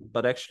anymore,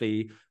 but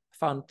actually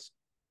found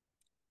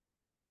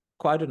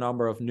quite a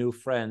number of new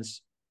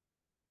friends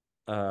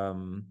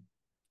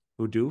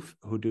who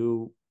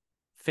do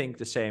think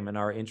the same and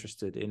are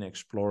interested in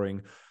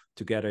exploring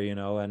together,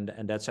 and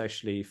that's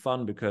actually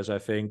fun, because I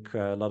think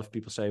a lot of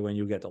people say when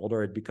you get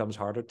older, it becomes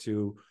harder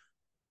to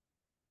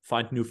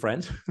find new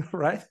friends,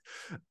 right?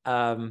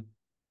 But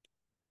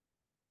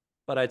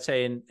I'd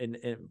say in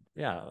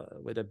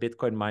with a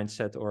Bitcoin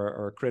mindset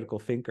or a critical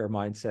thinker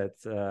mindset,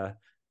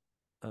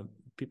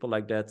 people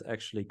like that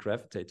actually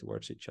gravitate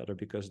towards each other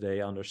because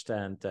they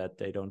understand that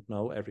they don't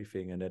know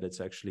everything and that it's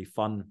actually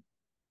fun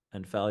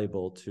and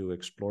valuable to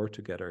explore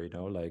together.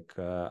 Like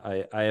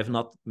I have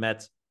not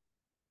met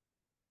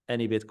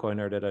any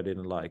Bitcoiner that I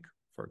didn't like,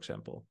 for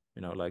example.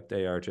 Like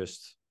they are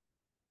just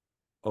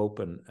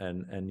open,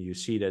 and you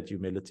see that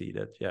humility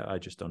that, yeah, I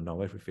just don't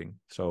know everything.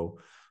 So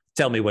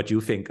tell me what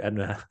you think, and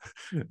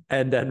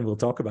and then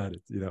we'll talk about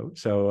it.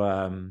 So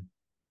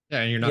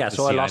yeah, and you're not going to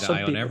see eye to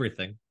eye on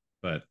everything,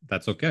 but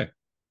that's okay.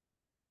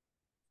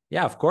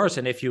 Yeah, of course.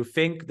 And if you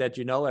think that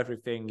you know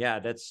everything, yeah,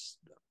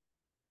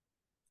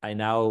 I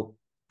now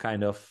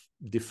kind of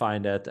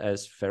define that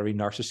as very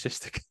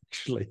narcissistic,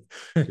 actually.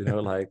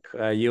 Like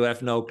you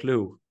have no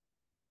clue,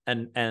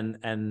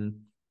 and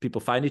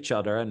people find each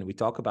other and we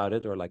talk about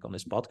it, or like on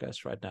this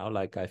podcast right now.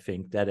 Like I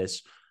think that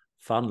is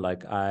fun.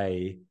 Like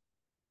I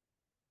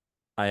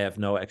have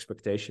no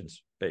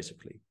expectations,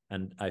 basically,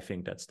 and I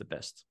think that's the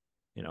best.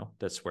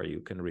 That's where you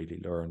can really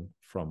learn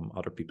from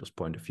other people's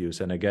point of views.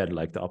 And again,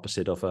 like the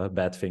opposite of a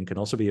bad thing can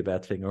also be a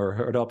bad thing,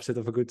 or the opposite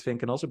of a good thing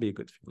can also be a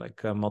good thing.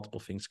 Like multiple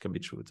things can be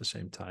true at the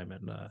same time.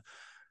 And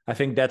I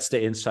think that's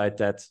the insight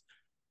that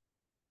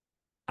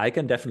I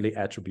can definitely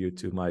attribute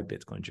to my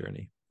Bitcoin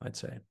journey, I'd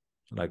say.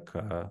 Like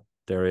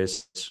there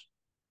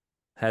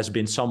has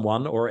been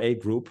someone or a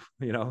group,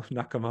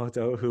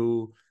 Nakamoto,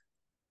 who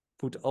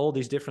put all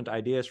these different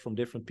ideas from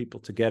different people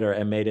together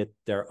and made it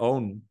their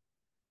own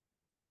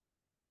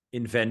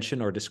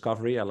invention or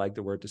discovery. I like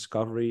the word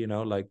discovery.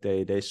 Like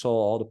they saw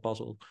all the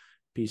puzzle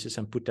pieces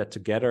and put that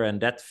together, and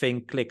that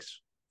thing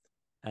clicks.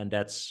 And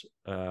that's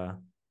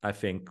I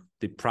think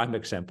the prime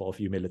example of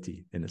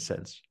humility, in a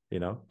sense.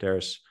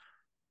 There's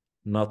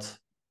not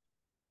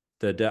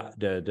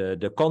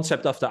the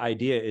concept of the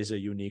idea is a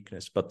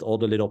uniqueness, but all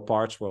the little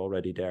parts were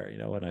already there.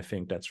 And I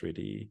think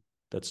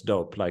that's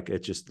dope. Like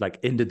it's just like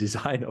in the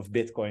design of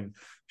Bitcoin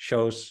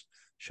shows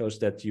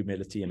that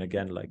humility. And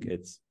again, like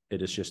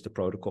it is just a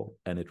protocol,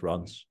 and it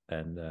runs.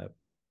 And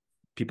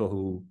people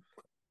who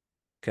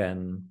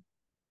can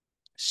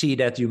see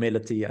that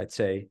humility, I'd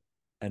say,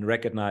 and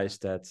recognize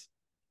that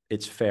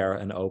it's fair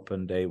and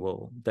open, they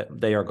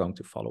are going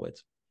to follow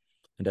it.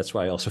 And that's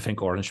why I also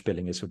think orange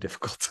pilling is so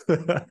difficult.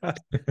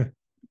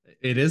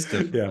 It is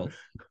difficult. Yeah.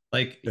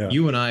 Like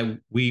you and I,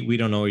 we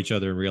don't know each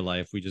other in real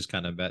life. We just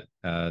kind of met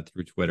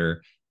through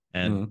Twitter.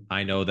 And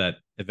I know that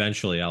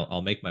eventually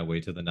I'll make my way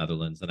to the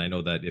Netherlands. And I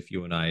know that if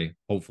you and I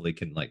hopefully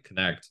can like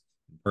connect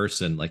in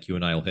person, like you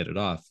and I will hit it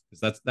off.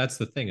 Because that's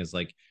the thing, is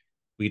like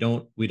we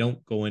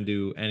don't go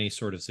into any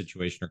sort of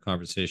situation or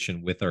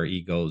conversation with our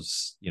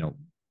egos,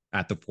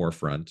 at the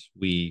forefront.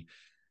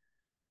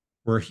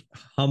 We're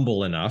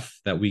humble enough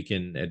that we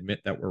can admit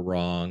that we're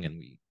wrong,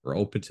 and we're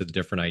open to the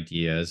different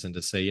ideas, and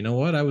to say, you know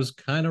what, I was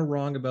kind of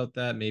wrong about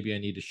that. Maybe I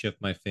need to shift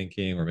my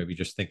thinking, or maybe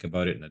just think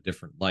about it in a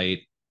different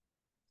light.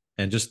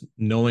 And just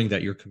knowing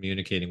that you're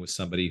communicating with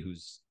somebody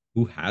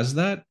who has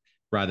that,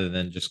 rather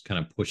than just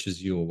kind of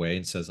pushes you away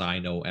and says, I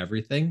know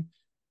everything,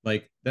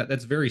 like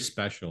that's very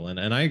special.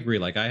 And I agree.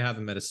 Like I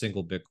haven't met a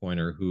single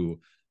Bitcoiner who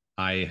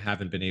I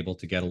haven't been able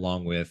to get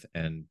along with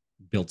and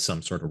built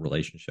some sort of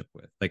relationship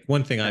with. Like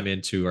one thing I'm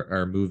into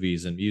are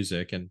movies and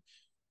music, and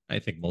I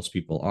think most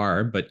people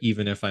are. But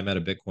even if I met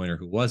a Bitcoiner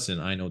who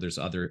wasn't, I know there's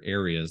other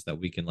areas that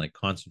we can like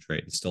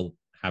concentrate and still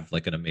have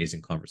like an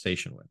amazing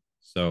conversation with.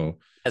 So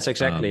that's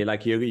exactly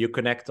like you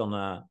connect on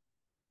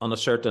a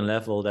certain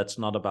level that's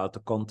not about the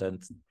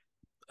content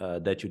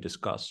that you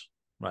discuss,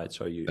 right?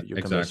 So you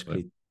can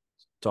basically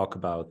talk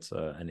about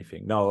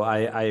anything. No,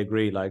 I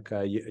agree. Like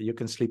you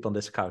can sleep on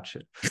this couch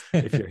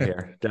if you're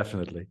here.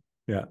 Definitely.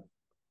 Yeah.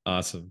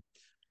 Awesome.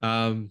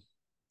 So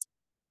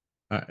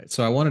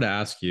I wanted to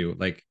ask you,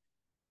 like,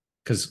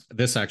 because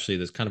this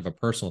kind of a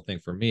personal thing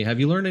for me. Have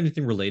you learned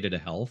anything related to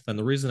health? And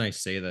the reason I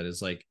say that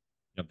is like,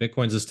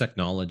 Bitcoin's this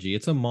technology.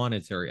 It's a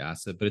monetary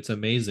asset, but it's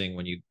amazing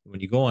when you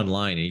go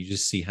online and you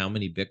just see how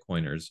many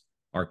Bitcoiners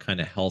are kind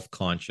of health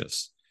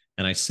conscious.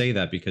 And I say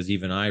that because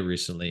even I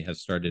recently have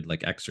started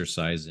like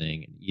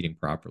exercising and eating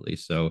properly.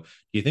 So do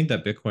you think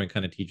that Bitcoin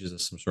kind of teaches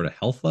us some sort of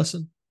health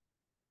lesson?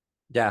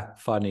 Yeah,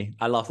 funny.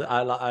 I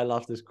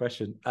love this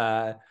question.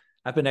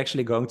 I've been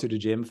actually going to the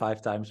gym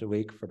 5 times a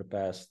week for the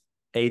past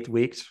 8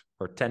 weeks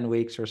or 10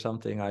 weeks or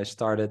something. I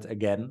started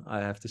again, I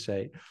have to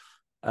say.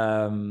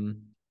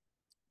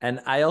 And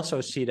I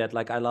also see that,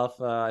 like,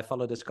 I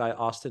follow this guy,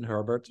 Austin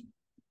Herbert,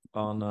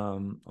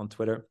 on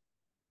Twitter,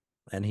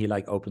 and he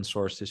like open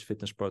sourced his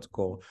fitness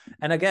protocol.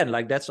 And again,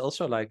 like that's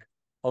also like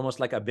almost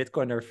like a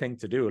Bitcoiner thing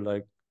to do.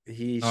 Like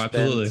he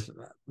spent,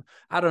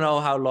 I don't know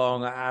how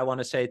long, I want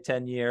to say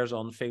 10 years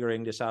on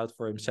figuring this out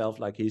for himself.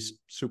 Like he's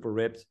super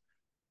ripped.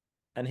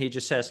 And he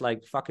just says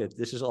like, fuck it,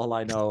 this is all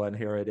I know. And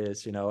here it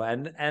is,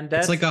 and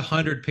that's like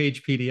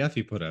 100-page PDF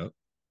he put out.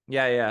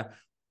 Yeah.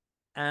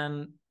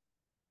 And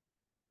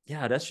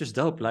yeah, that's just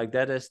dope. Like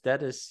that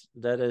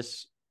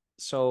is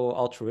so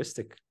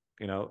altruistic,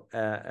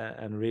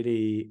 and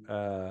really,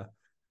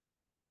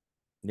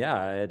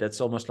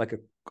 that's almost like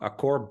a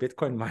core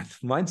Bitcoin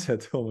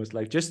mindset, almost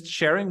like just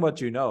sharing what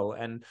you know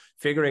and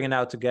figuring it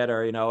out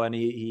together, you know. And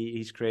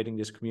he's creating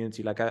this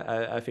community. Like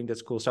I think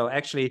that's cool. So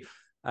actually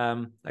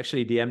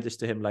DM'd this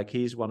to him. Like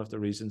he's one of the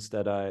reasons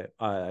that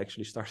I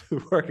actually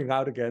started working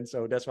out again.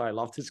 So that's why I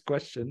love this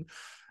question.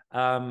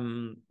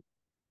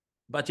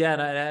 But yeah,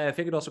 and I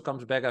think it also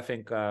comes back. I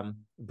think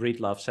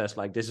Breedlove says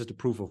like this is the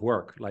proof of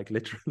work. Like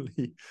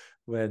literally,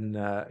 when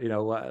you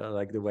know,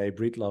 like the way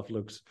Breedlove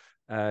looks,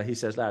 he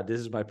says that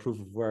this is my proof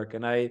of work.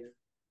 And I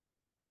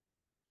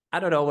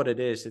don't know what it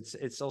is.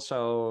 It's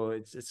also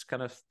it's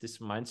kind of this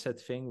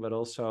mindset thing, but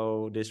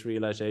also this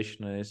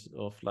realization is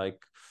of like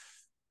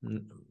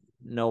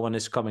no one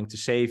is coming to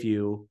save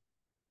you,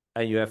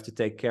 and you have to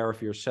take care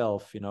of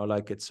yourself. You know,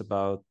 like it's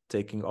about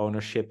taking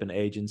ownership and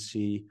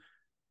agency.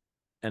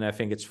 And I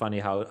think it's funny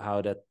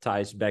how that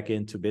ties back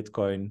into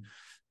Bitcoin.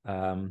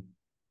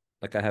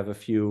 Like I have a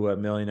few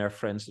millionaire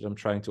friends that I'm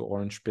trying to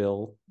orange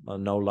pill.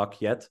 No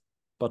luck yet.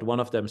 But one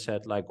of them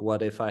said, like,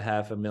 what if I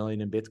have $1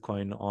 million in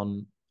Bitcoin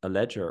on a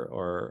ledger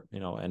or,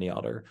 you know, any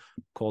other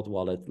cold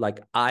wallet?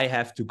 Like I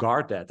have to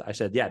guard that. I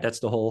said, yeah,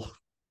 that's the whole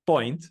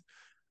point.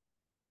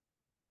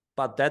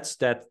 But that's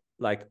that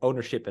like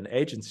ownership and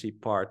agency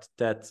part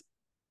that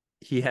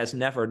he has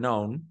never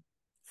known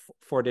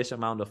for this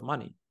amount of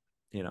money,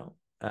 you know.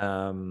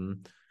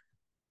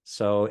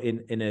 So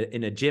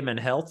in a gym and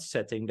health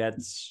setting,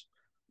 that's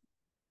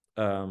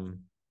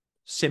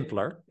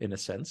simpler in a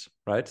sense,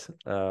 right?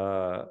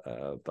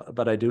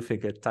 But I do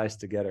think it ties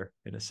together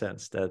in a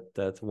sense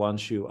that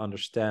once you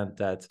understand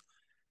that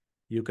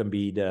you can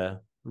be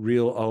the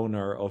real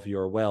owner of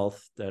your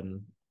wealth,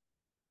 then,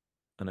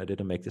 and I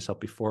didn't make this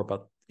up before,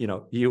 but you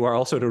know, you are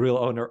also the real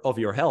owner of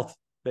your health,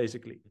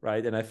 basically,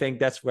 right? And I think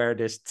that's where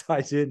this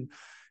ties in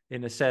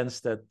a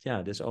sense that,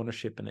 yeah, this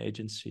ownership and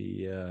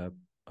agency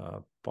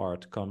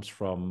part comes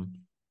from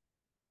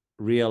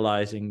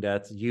realizing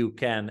that you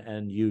can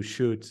and you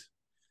should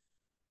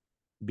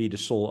be the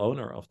sole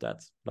owner of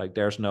that. Like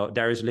there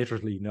is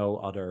literally no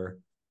other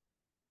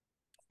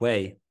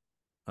way.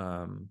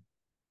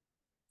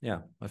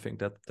 Yeah, I think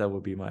that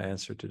would be my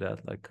answer to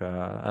that. Like,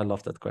 I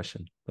love that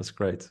question. That's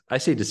great. I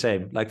see the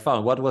same. Like,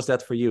 Fawn, what was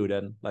that for you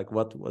then? Like,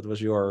 what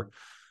was your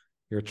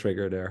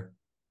trigger there?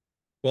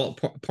 Well,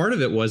 part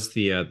of it was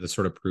the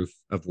sort of proof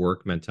of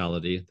work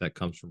mentality that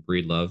comes from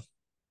Breedlove.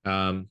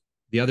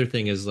 The other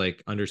thing is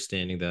like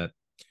understanding that,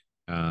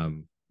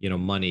 you know,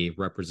 money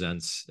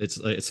represents, it's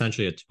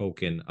essentially a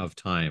token of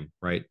time,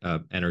 right?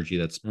 Energy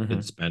that's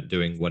been spent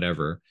doing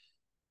whatever.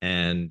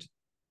 And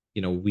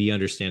you know, we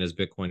understand as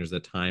Bitcoiners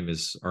that time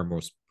is our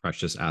most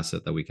precious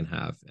asset that we can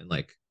have. And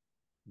like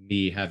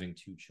me having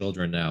 2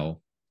 children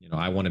now, you know,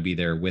 I want to be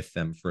there with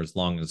them for as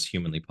long as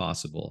humanly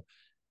possible.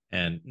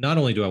 And not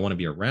only do I want to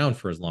be around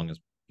for as long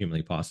as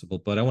humanly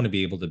possible, but I want to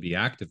be able to be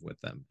active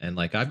with them. And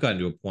like I've gotten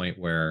to a point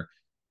where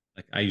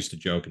like I used to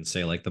joke and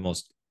say like the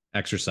most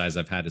exercise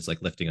I've had is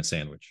like lifting a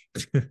sandwich.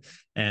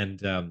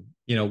 And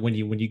you know, when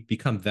you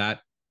become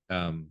that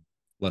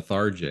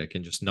lethargic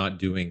and just not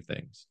doing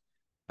things,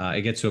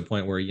 it gets to a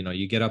point where, you know,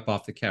 you get up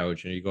off the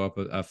couch and you go up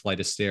a flight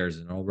of stairs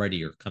and already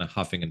you're kind of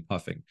huffing and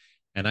puffing.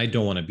 And I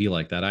don't want to be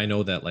like that. I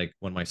know that like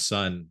when my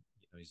son,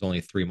 you know, he's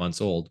only 3 months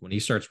old, when he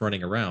starts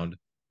running around,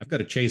 I've got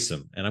to chase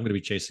him and I'm going to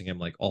be chasing him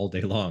like all day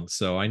long.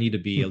 So I need to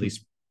be at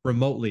least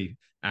remotely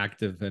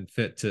active and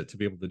fit to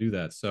be able to do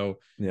that. So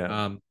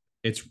yeah,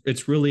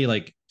 it's really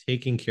like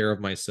taking care of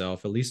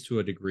myself, at least to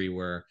a degree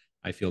where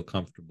I feel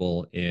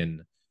comfortable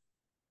in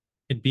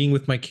being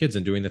with my kids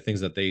and doing the things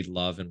that they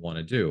love and want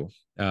to do.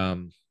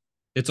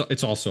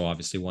 It's also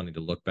obviously wanting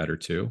to look better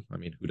too. I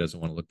mean, who doesn't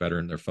want to look better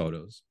in their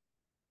photos?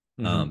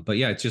 But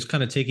yeah, it's just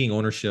kind of taking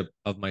ownership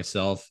of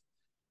myself.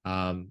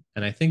 And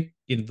I think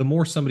the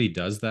more somebody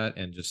does that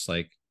and just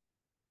like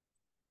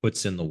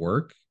puts in the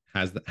work,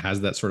 has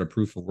that sort of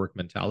proof of work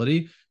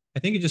mentality, I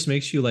think it just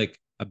makes you like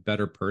a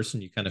better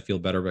person. You kind of feel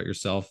better about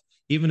yourself,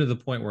 even to the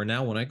point where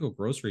now when I go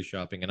grocery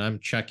shopping and I'm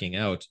checking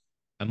out,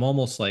 I'm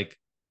almost like,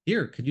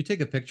 here, could you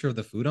take a picture of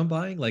the food I'm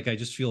buying? Like, I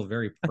just feel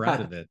very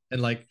proud of it.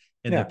 And like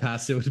in the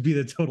past, it would be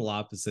the total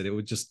opposite. It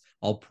would just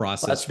all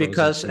process. That's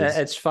because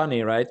it's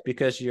funny, right?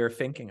 Because you're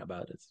thinking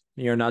about it.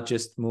 You're not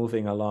just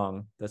moving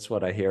along. That's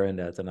what I hear in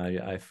that. And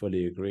I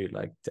fully agree.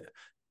 Like,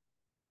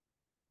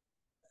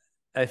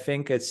 I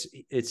think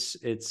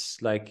it's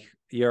like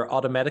you're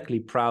automatically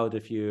proud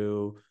if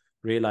you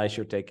realize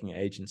you're taking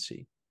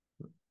agency.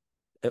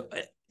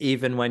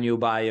 Even when you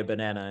buy a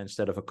banana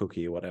instead of a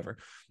cookie or whatever,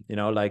 you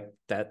know, like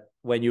that,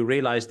 when you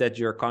realize that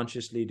you're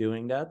consciously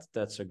doing that,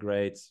 that's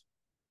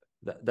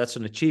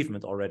an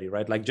achievement already,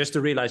 right? Like just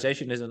the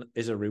realization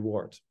is a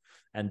reward,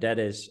 and that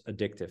is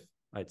addictive,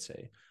 I'd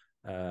say,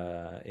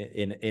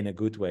 in a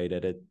good way,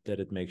 that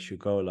it makes you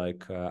go.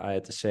 Like I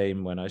had the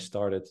same when I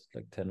started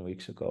like 10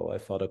 weeks ago. I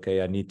thought,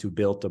 okay, I need to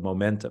build the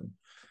momentum.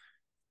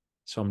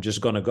 So I'm just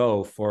going to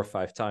go 4 or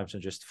 5 times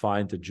and just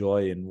find the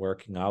joy in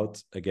working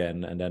out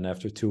again. And then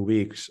after 2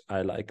 weeks,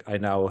 I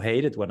now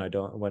hate it when I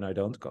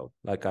don't go.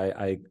 Like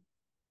I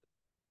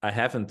I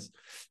haven't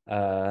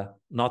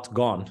not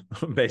gone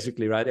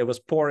basically, right? It was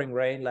pouring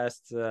rain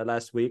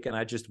last week, and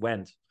I just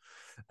went.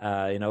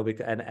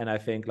 Because, and I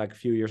think like a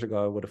few years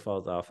ago I would have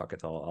thought, oh fuck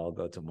it, I'll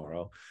go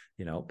tomorrow,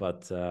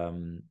 But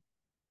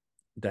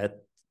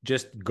that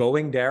just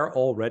going there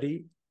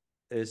already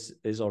is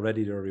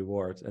already the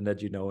reward, and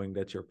that knowing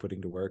that you're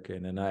putting the work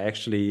in. And I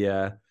actually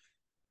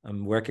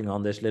I'm working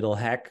on this little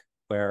hack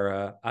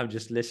where I'm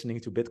just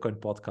listening to Bitcoin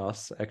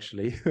podcasts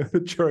actually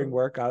during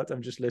workout.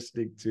 I'm just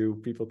listening to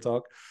people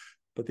talk,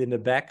 but in the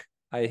back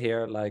I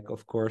hear, like,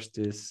 of course,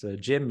 this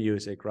gym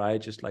music,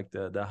 right? Just like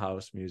the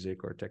house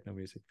music or techno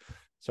music.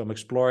 So I'm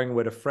exploring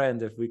with a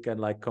friend if we can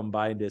like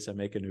combine this and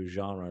make a new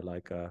genre,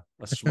 like a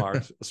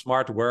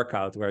smart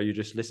workout where you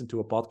just listen to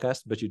a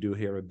podcast, but you do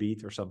hear a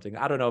beat or something.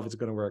 I don't know if it's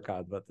going to work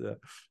out, but that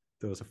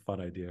was a fun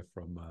idea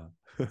from.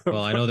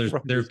 Well, I know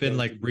there have been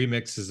like guys.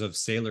 remixes of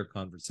Sailor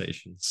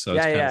Conversations, so it's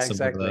Yeah, kind yeah, of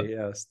similar to that. exactly.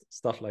 Yeah,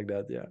 stuff like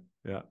that. Yeah,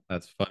 yeah.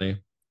 That's funny.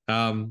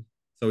 So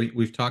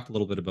we've talked a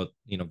little bit about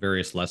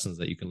various lessons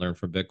that you can learn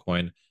from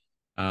Bitcoin.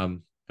 And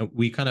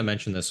we kind of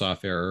mentioned this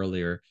off air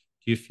earlier.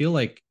 Do you feel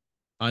like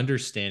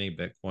understanding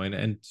Bitcoin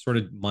and sort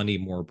of money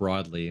more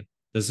broadly,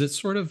 does it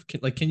sort of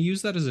can you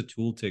use that as a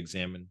tool to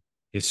examine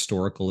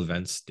historical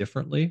events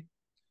differently?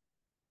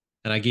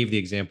 And I gave the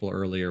example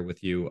earlier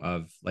with you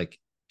of like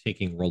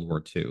taking World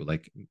War II.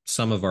 Like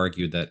some have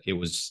argued that it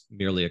was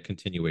merely a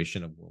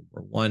continuation of World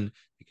War One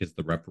because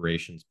the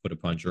reparations put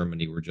upon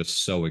Germany were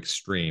just so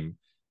extreme.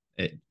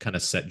 It kind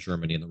of set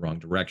Germany in the wrong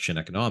direction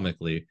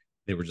economically.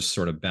 They were just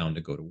sort of bound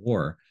to go to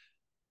war.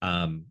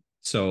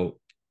 So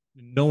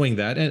knowing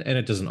that, and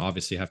it doesn't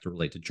obviously have to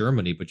relate to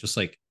Germany, but just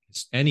like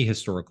any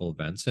historical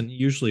events, and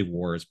usually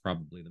war is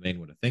probably the main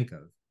one to think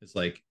of, is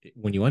like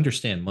when you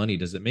understand money,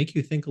 does it make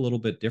you think a little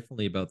bit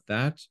differently about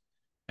that?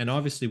 And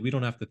obviously, we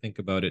don't have to think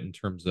about it in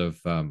terms of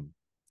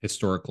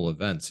historical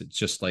events. It's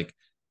just like,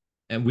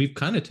 and we've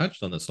kind of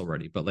touched on this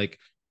already, but like,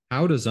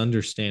 how does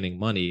understanding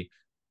money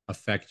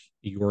affect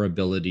your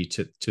ability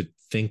to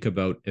think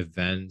about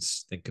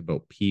events, think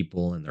about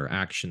people and their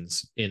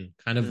actions in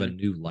kind of a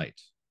new light?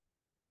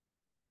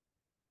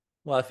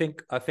 Well, I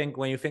think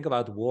when you think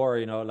about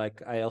war,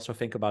 like I also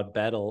think about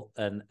battle,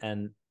 and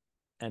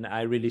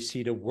I really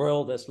see the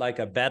world as like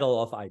a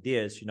battle of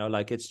ideas.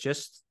 Like it's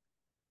just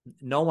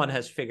no one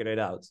has figured it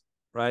out,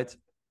 right?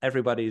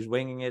 Everybody is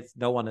winging it.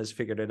 No one has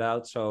figured it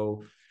out.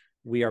 So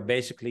we are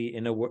basically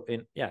in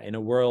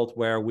a world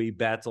where we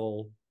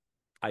battle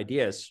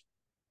ideas,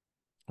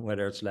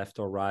 whether it's left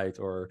or right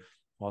or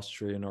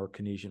Austrian or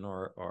Keynesian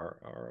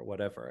or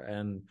whatever.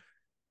 And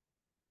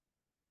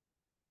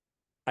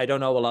I don't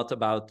know a lot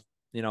about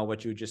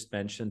what you just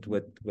mentioned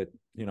with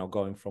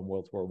going from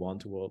World War One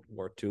to World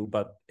War II,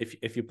 but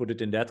if you put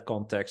it in that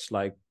context,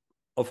 like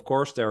of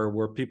course there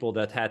were people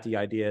that had the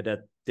idea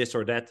that this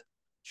or that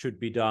should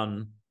be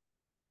done,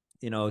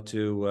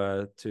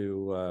 to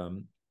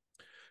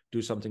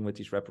do something with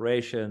these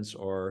reparations,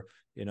 or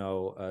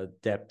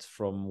debt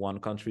from one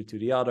country to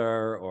the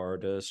other, or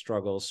the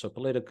struggles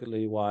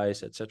politically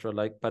wise, etc.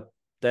 Like, but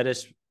that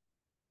is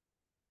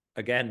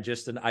again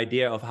just an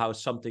idea of how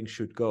something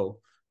should go,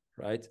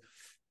 right?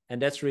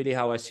 And that's really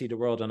how I see the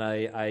world. And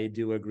I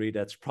do agree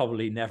that's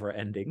probably never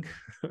ending.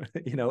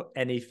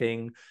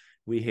 Anything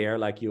we hear,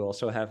 like you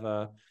also have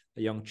a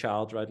young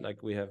child, right?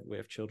 Like we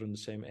have children the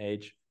same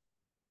age.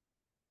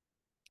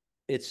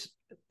 It's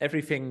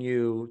everything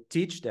you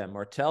teach them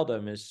or tell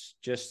them is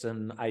just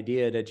an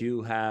idea that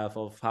you have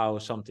of how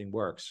something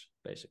works,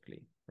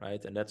 basically,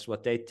 right? And that's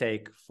what they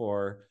take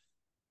for.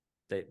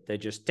 They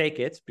just take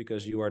it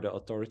because you are the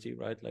authority,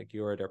 right? Like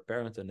you are their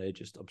parent, and they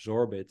just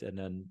absorb it, and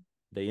then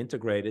they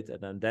integrate it,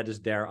 and then that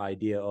is their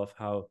idea of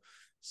how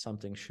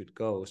something should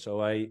go.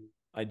 So I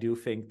do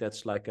think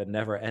that's like a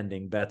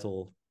never-ending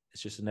battle.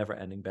 It's just a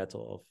never-ending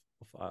battle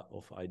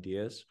of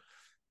ideas.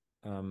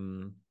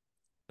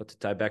 But to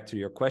tie back to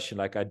your question,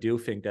 like I do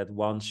think that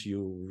once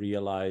you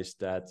realize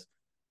that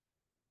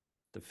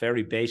the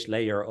very base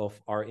layer of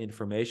our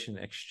information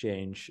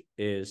exchange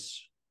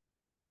is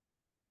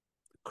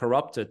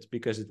corrupted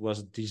because it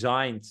was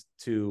designed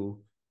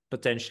to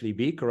potentially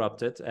be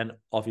corrupted and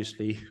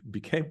obviously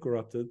became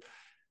corrupted.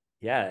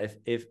 Yeah,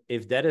 if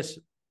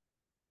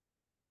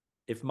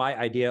my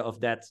idea of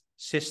that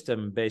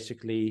system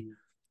basically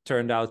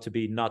turned out to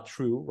be not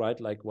true, right?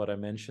 Like what I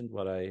mentioned,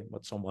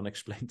 what someone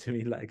explained to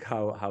me, like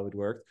how it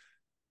worked,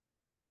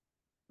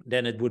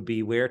 then it would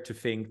be weird to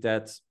think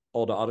that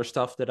all the other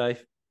stuff that I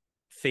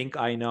think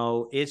I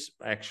know is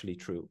actually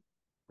true,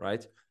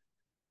 right?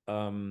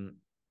 And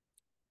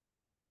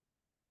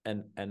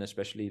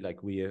especially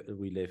like we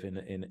live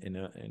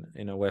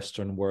in a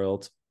Western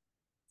world,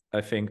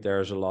 I think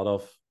there's a lot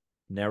of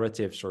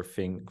narratives or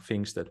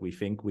things that we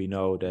think we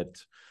know that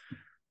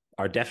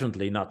are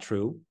definitely not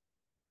true.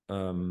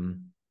 I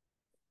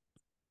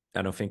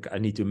don't think I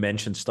need to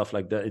mention stuff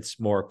like that. It's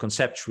more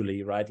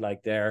conceptually, right?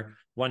 Like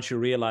once you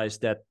realize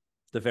that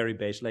the very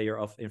base layer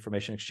of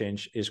information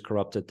exchange is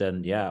corrupted,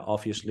 then yeah,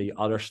 obviously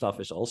other stuff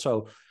is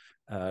also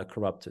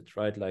corrupted,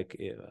 right? Like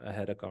I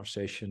had a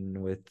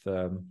conversation with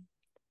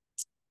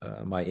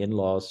my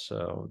in-laws,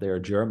 they're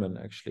German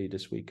actually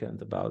this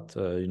weekend about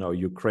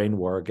Ukraine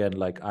war again.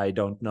 Like, I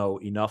don't know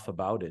enough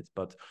about it,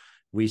 but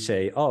we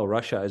say, oh,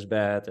 Russia is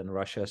bad, and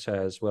Russia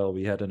says, well,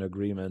 we had an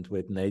agreement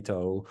with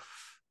NATO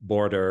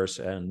borders,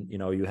 and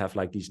you have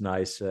like these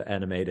nice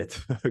animated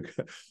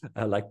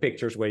like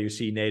pictures where you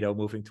see NATO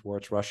moving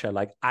towards Russia.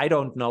 Like, I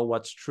don't know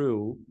what's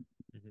true.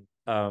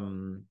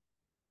 And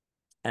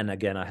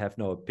again, I have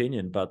no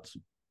opinion, but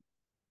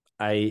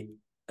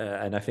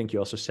and I think you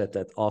also said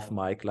that off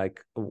mic,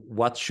 like,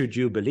 what should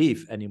you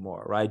believe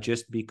anymore, right?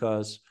 Just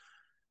because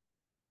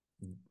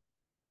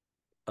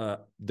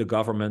the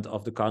government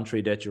of the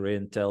country that you're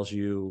in tells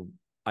you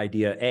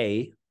idea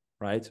A,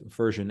 right?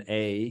 Version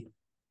A.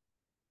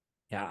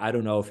 Yeah, I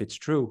don't know if it's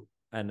true.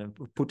 And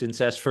Putin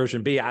says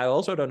version B. I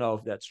also don't know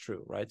if that's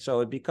true, right?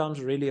 So it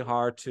becomes really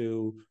hard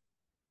to,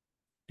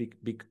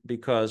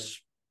 because,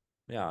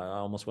 yeah, I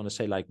almost want to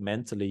say, like,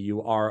 mentally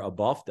you are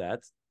above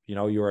that.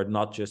 You are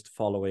not just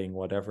following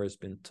whatever has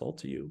been told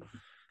to you.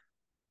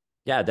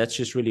 Yeah, that's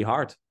just really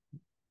hard.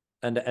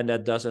 And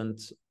that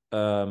doesn't,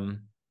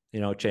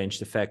 change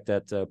the fact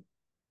that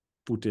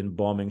Putin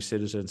bombing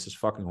citizens is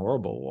fucking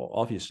horrible,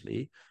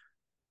 obviously.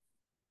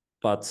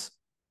 But,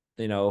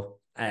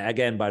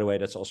 again, by the way,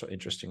 that's also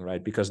interesting,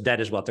 right? Because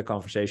that is what the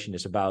conversation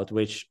is about,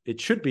 which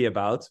it should be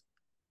about.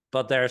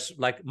 But there's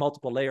like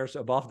multiple layers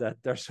above that.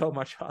 There's so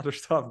much other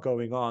stuff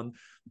going on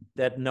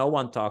that no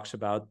one talks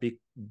about,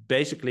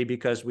 basically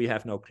because we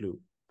have no clue.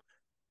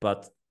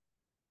 But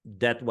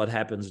that what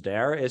happens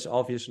there is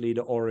obviously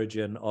the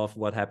origin of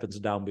what happens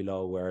down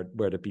below,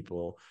 where the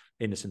people,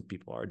 innocent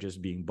people, are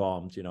just being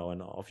bombed,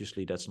 and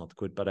obviously that's not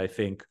good. But I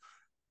think,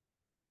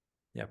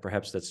 yeah,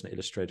 perhaps that's an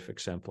illustrative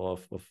example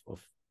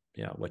of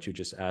what you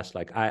just asked.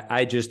 Like,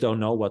 I just don't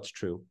know what's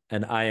true.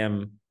 And I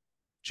am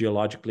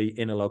geologically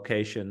in a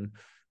location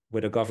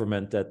with a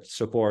government that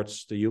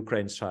supports the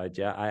Ukraine side.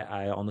 Yeah,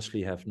 I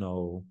honestly have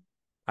no,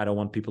 I don't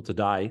want people to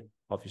die,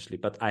 obviously,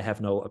 but I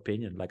have no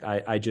opinion. Like,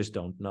 I just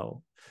don't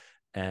know.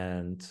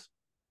 And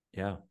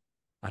yeah,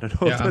 I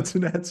don't know if that's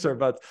an answer,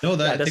 but no,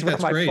 that's where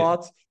my great.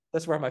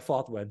 That's where my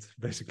thought went,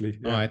 basically.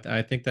 No,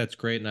 I think that's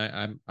great.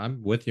 And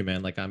I'm with you,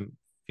 man. Like, I'm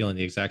feeling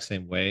the exact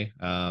same way.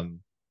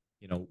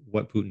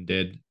 What Putin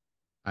did,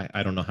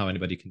 I don't know how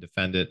anybody can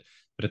defend it,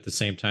 but at the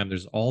same time,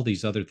 there's all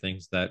these other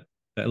things that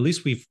at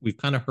least we've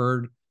kind of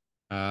heard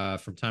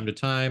from time to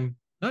time,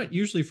 not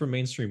usually from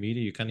mainstream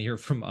media. You kind of hear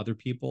from other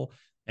people,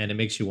 and it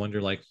makes you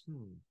wonder, like,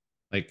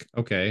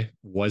 okay,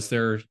 was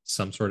there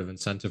some sort of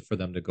incentive for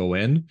them to go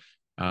in?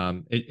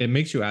 It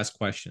makes you ask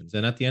questions.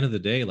 And at the end of the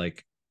day,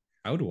 like,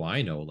 how do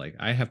I know? Like,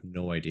 I have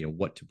no idea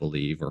what to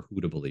believe or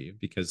who to believe,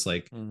 because,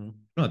 like,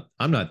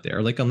 I'm not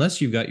there. Like,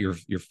 unless you got your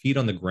feet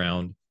on the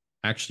ground,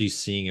 actually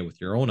seeing it with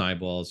your own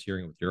eyeballs,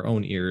 hearing it with your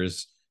own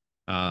ears,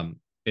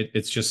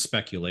 it's just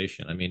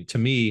speculation. I mean, to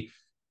me,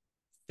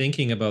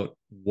 thinking about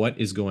what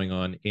is going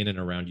on in and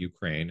around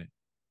Ukraine,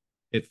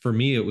 for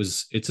me,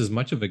 it's as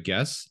much of a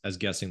guess as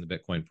guessing the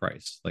Bitcoin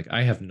price. Like,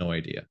 I have no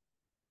idea,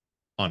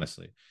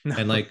 honestly.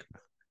 And like,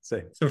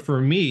 so for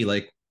me,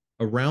 like,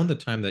 around the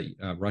time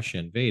that Russia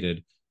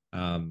invaded,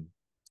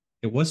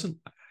 it wasn't,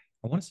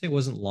 I want to say it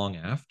wasn't long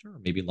after, or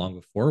maybe long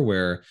before,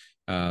 where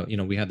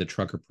we had the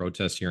trucker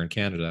protests here in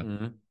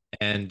Canada.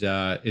 And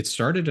it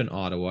started in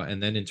Ottawa,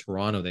 and then in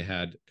Toronto they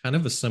had kind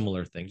of a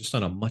similar thing, just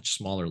on a much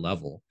smaller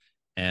level.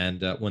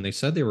 And when they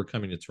said they were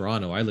coming to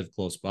Toronto, I live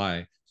close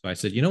by. So I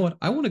said, you know what?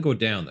 I want to go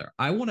down there.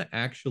 I want to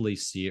actually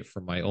see it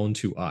from my own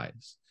two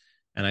eyes.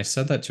 And I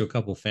said that to a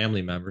couple of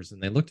family members,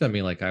 and they looked at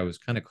me like I was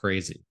kind of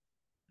crazy.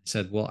 I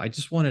said, well, I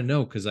just want to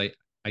know, because I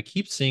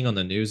keep seeing on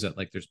the news that,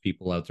 like, there's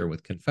people out there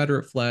with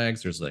Confederate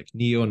flags, there's like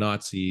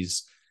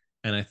neo-Nazis.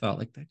 And I thought,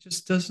 like, that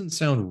just doesn't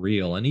sound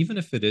real. And even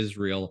if it is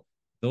real,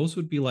 those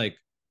would be like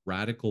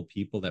radical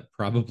people that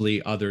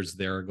probably others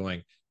there are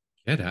going,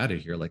 get out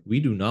of here. Like, we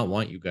do not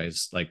want you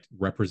guys, like,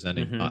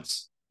 representing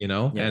us,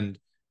 Yeah. And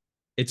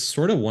it's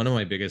sort of one of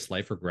my biggest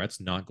life regrets,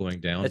 not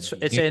going down. It's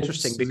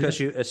interesting because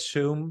you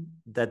assume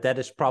that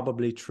is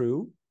probably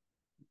true,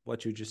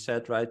 what you just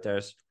said, right?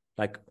 There's,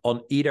 like,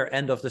 on either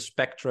end of the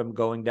spectrum,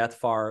 going that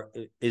far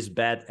is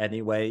bad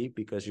anyway,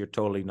 because you're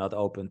totally not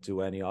open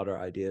to any other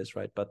ideas,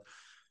 right? But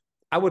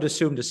I would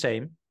assume the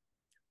same.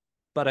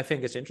 But I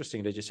think it's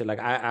interesting that you say, like,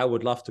 I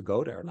would love to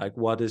go there. Like,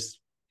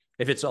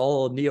 if it's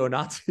all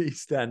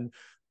neo-Nazis, then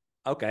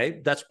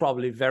okay, that's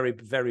probably very,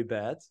 very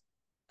bad.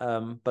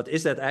 But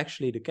is that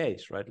actually the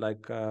case, right?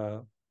 Like,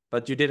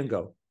 but you didn't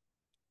go.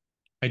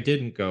 I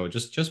didn't go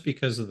just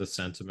because of the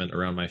sentiment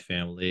around my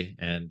family.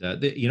 And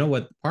you know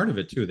what? Part of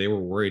it too, they were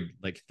worried,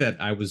 like, that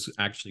I was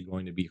actually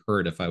going to be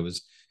hurt if I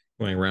was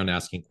going around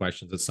asking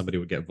questions, that somebody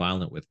would get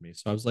violent with me.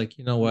 So I was like,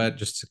 you know what,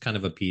 just to kind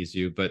of appease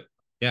you. But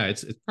yeah,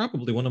 it's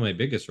probably one of my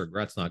biggest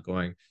regrets not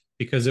going,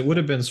 because it would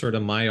have been sort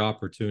of my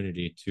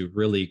opportunity to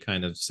really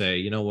kind of say,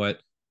 you know what,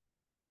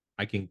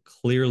 I can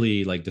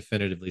clearly, like,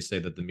 definitively say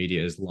that the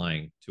media is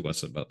lying to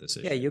us about this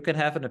issue. Yeah, you can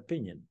have an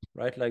opinion,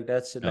 right? Like,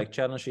 that's like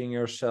challenging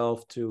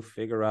yourself to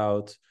figure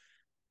out,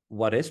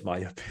 what is my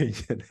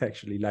opinion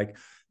actually? Like,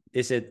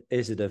 is it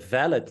a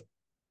valid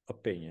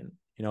opinion?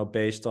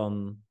 based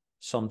on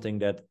something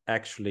that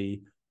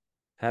actually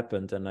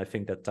happened. And I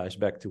think that ties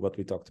back to what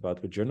we talked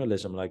about with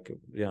journalism. Like,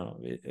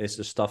 it's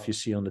the stuff you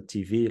see on the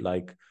TV,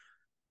 like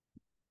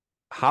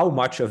how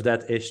much of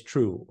that is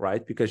true,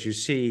 right? Because you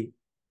see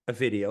a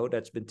video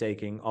that's been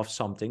taken of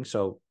something,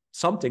 so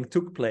something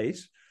took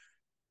place,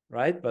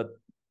 right? But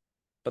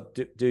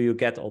do you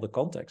get all the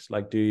context?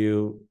 Like, do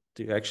you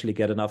actually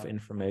get enough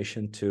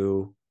information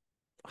to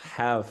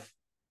have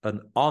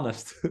an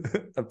honest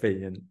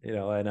opinion?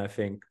 And I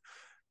think,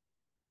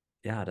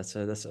 yeah, that's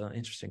an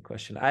interesting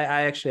question.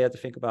 I actually had to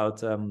think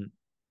about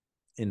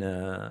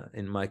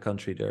in my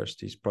country, there's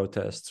these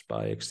protests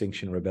by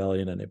Extinction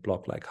Rebellion, and they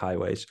block like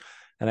highways.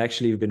 And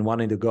actually, we've been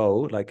wanting to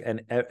go, like,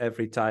 and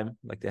every time,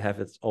 like, they have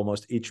it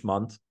almost each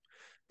month,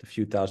 a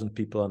few thousand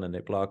people, and then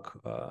they block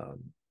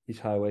these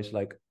highways.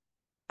 Like,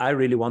 I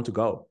really want to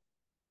go.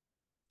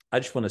 I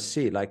just want to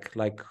see, like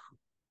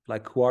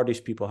who are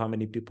these people? How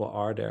many people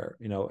are there?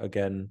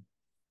 Again,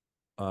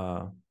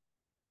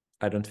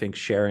 I don't think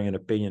sharing an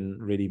opinion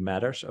really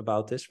matters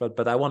about this,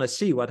 but I want to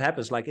see what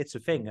happens. Like, it's a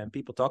thing, and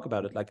people talk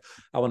about it. Like,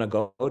 I want to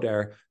go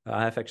there.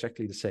 I have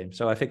exactly the same.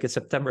 So I think in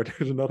September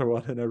there's another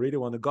one, and I really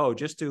want to go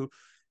just to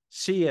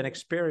see and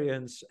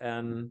experience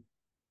and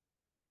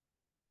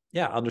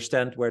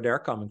understand where they're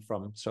coming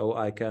from, so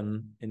I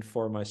can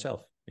inform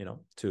myself,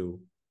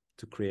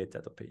 to create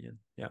that opinion.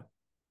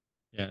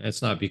 Yeah,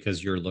 it's not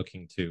because you're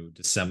looking to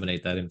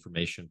disseminate that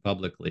information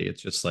publicly.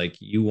 It's just like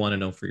you want to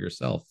know for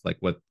yourself, like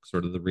what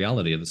sort of the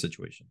reality of the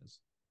situation is.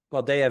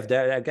 Well, they have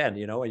there again,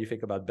 when you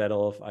think about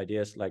battle of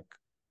ideas, like,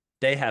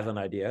 they have an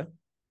idea,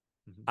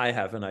 I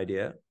have an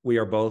idea. We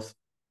are both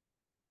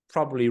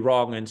probably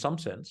wrong in some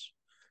sense,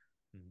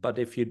 but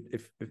if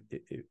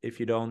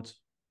you don't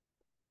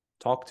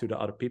talk to the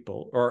other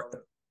people,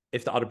 or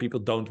if the other people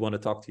don't want to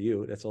talk to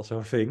you, that's also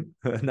a thing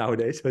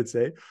nowadays, I'd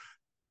say.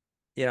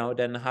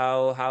 Then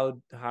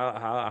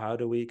how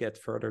do we get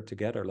further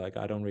together? Like,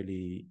 I don't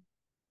really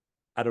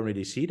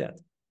see that,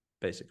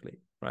 basically,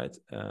 right?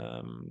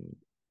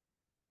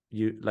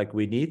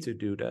 We need to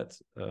do that.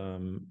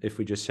 If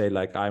we just say,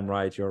 like, I'm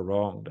right, you're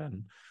wrong,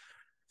 then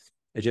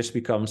it just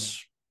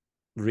becomes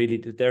really,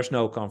 there's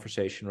no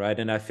conversation, right?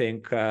 And I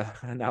think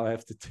now I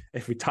have to,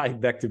 if we tie it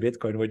back to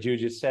Bitcoin, what you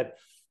just said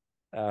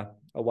a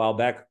while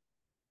back,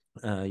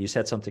 you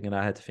said something, and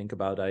I had to think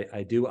about.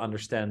 I do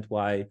understand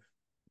why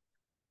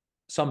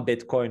some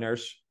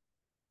Bitcoiners,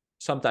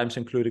 sometimes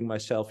including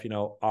myself,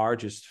 are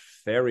just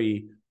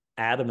very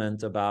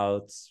adamant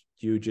about,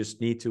 you just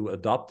need to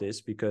adopt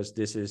this because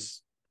this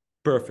is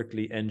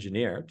perfectly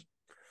engineered.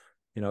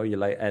 You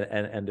like,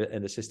 and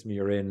the system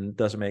you're in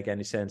doesn't make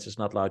any sense. It's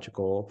not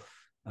logical.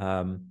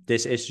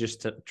 This is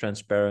just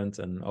transparent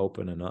and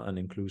open and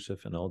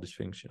inclusive and all these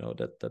things.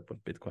 That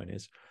what Bitcoin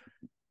is.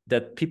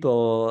 That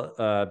people,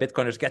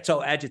 Bitcoiners, get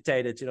so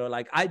agitated,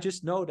 like, I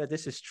just know that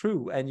this is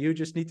true and you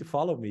just need to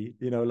follow me.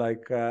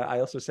 I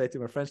also say to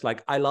my friends,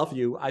 like, I love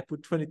you. I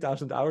put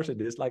 20,000 hours in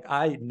this. Like,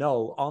 I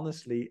know,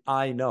 honestly,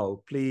 I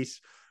know.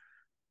 Please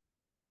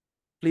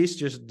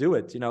just do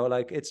it.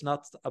 Like, it's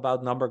not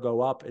about number go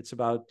up. It's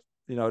about,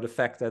 the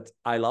fact that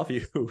I love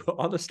you,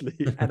 honestly.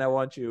 And I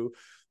want you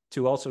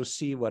to also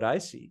see what I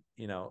see,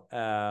 but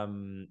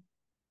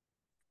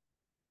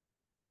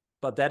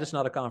that is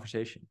not a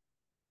conversation.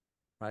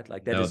 Right?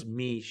 Like, that is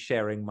me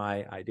sharing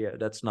my idea.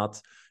 That's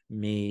not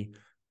me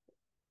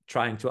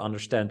trying to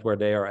understand where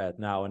they are at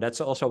now. And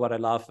that's also what I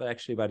love,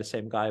 actually, by the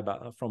same guy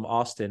from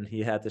Austin.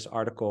 He had this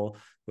article,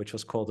 which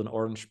was called An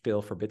Orange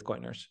Pill for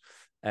Bitcoiners.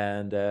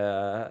 And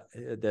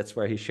that's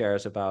where he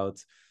shares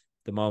about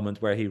the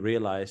moment where he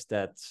realized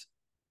that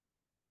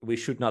we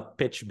should not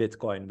pitch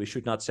Bitcoin. We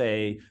should not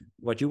say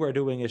what you are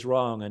doing is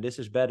wrong and this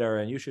is better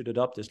and you should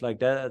adopt this. Like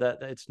that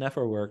it's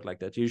never worked like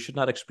that. You should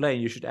not explain.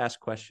 You should ask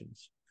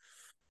questions.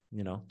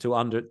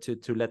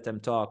 To let them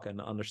talk and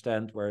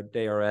understand where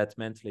they are at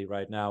mentally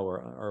right now,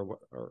 or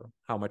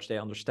how much they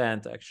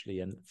understand,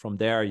 actually. And from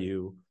there,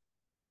 you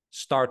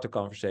start the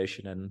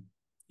conversation, and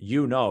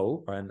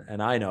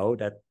and I know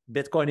that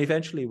Bitcoin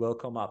eventually will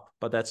come up,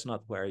 but that's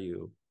not where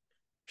you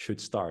should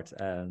start.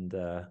 And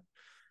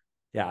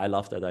I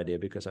love that idea,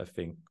 because I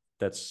think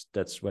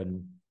that's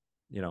when,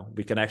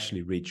 we can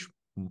actually reach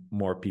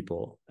more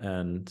people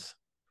and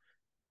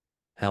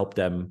help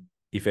them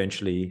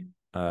eventually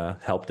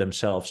help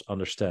themselves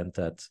understand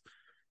that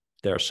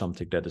there's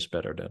something that is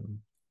better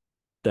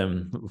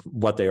than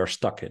what they are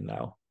stuck in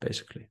now,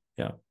 basically.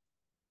 Yeah.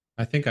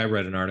 I think I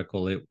read an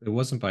article. It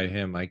wasn't by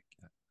him. I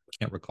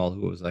can't recall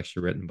who it was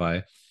actually written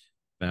by.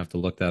 I have to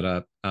look that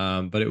up.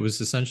 But it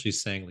was essentially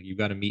saying, like, you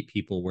got to meet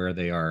people where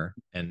they are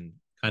and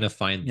kind of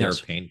find their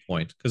pain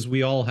point, because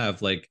we all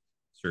have like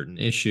certain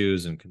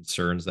issues and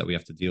concerns that we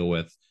have to deal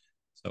with.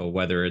 So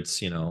whether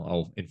it's,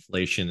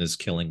 inflation is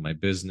killing my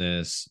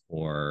business,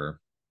 or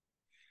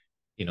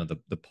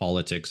the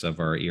politics of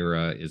our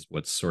era is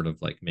what's sort of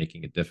like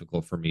making it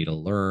difficult for me to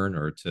learn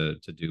or to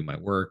do my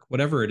work,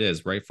 whatever it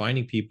is, right?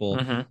 Finding people,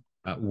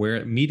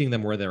 meeting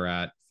them where they're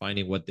at,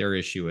 finding what their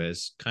issue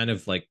is, kind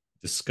of like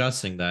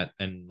discussing that.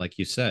 And like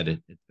you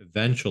said,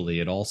 eventually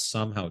it all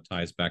somehow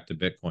ties back to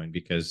Bitcoin,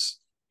 because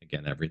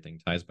again, everything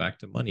ties back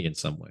to money in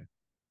some way.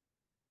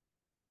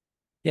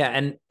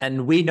 Yeah,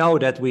 and we know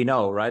that we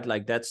know, right?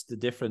 Like that's the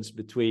difference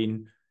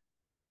between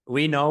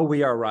we know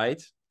we are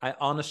right. I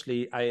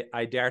honestly,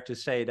 I dare to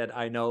say that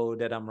I know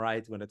that I'm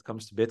right when it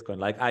comes to Bitcoin.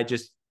 Like I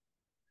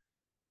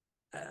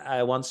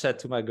once said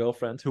to my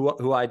girlfriend,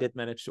 who I did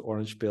manage to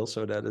orange pill,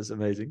 so that is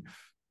amazing.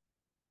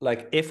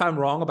 Like if I'm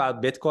wrong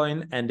about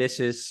Bitcoin and this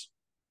is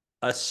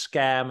a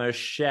scam, a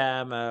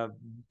sham, a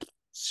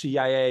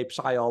CIA,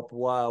 psyop,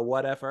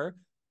 whatever,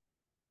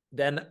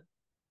 then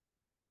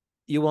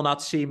you will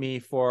not see me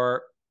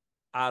for,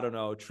 I don't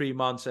know, 3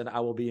 months, and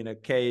I will be in a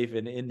cave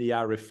in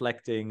India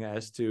reflecting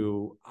as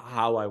to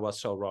how I was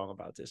so wrong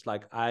about this.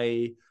 Like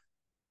I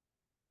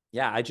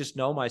just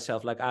know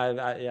myself. Like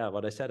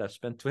what I said, I've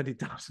spent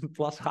 20,000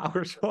 plus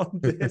hours on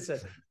this.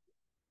 And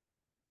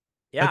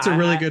That's a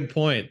really good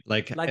point.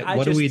 Like I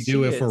what do just we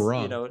do see if it, we're you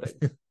wrong? know,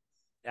 like,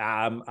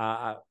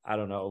 I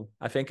don't know.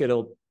 I think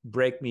it'll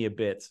break me a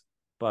bit,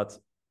 but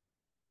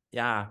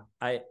yeah,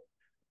 I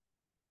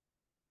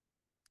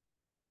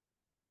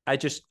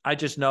just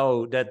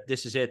know that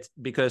this is it,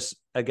 because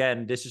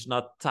again, this is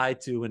not tied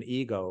to an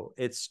ego.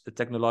 It's a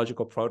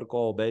technological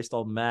protocol based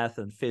on math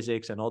and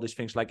physics and all these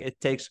things. Like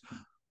it takes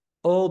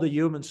all the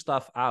human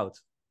stuff out.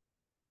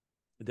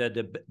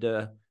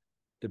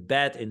 The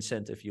bad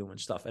incentive human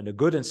stuff and the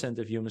good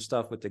incentive human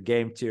stuff with the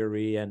game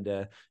theory and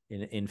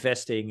in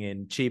investing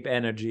in cheap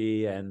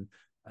energy and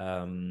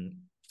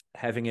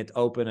having it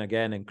open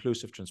again,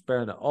 inclusive,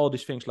 transparent, all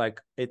these things. Like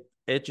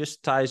it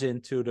just ties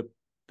into the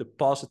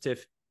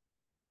positive.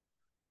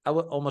 I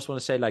would almost want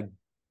to say like,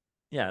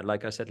 yeah,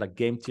 like I said, like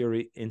game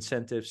theory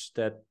incentives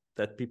that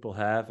people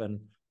have, and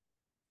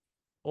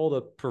all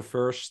the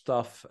perverse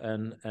stuff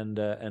and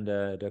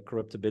the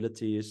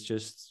corruptibility is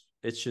just,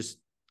 it's just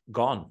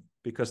gone,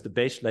 because the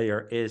base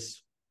layer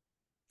is,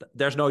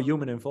 there's no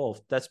human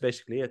involved. That's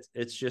basically it.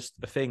 It's just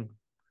a thing.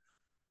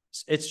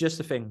 It's just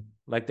a thing.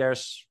 Like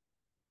there's,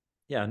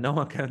 yeah, no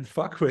one can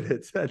fuck with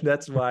it, and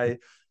that's why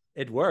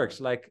it works.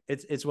 Like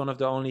it's one of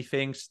the only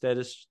things that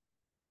is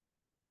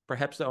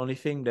perhaps the only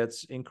thing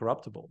that's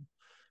incorruptible.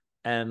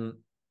 And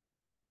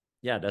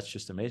yeah, that's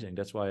just amazing.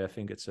 That's why I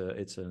think it's a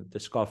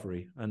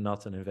discovery and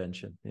not an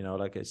invention. You know,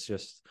 like it's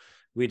just,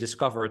 we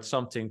discovered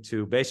something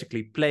to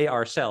basically play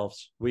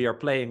ourselves. We are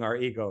playing our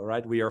ego,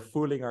 right? We are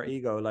fooling our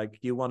ego. Like,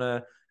 you want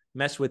to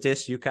mess with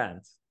this, you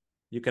can't.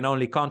 You can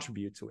only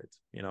contribute to it,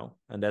 you know?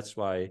 And that's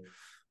why,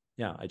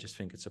 yeah, I just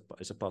think it's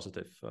a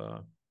positive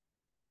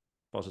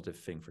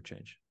thing for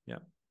change. Yeah.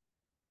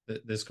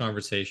 This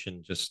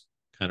conversation just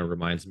kind of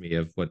reminds me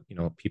of what, you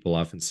know, people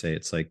often say.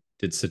 It's like,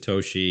 did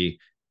Satoshi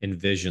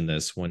envision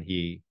this when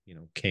he, you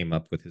know, came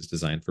up with his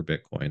design for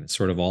Bitcoin? It's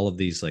sort of all of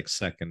these like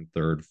second,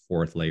 third,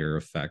 fourth layer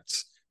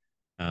effects.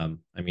 I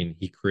mean,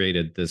 he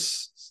created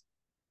this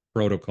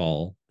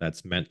protocol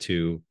that's meant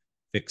to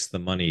fix the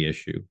money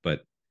issue,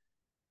 but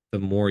the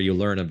more you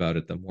learn about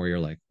it, the more you're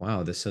like,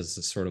 wow, this has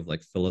this sort of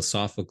like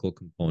philosophical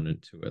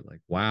component to it.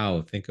 Like,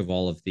 wow, think of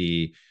all of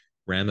the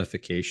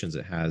ramifications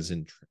it has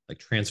in like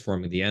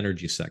transforming the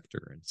energy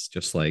sector. And it's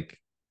just like,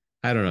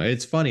 I don't know.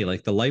 It's funny,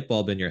 like the light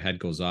bulb in your head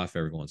goes off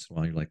every once in a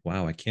while. You're like,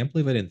 wow, I can't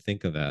believe I didn't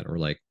think of that. Or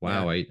like,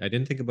 wow, Yeah. I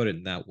didn't think about it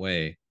in that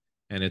way.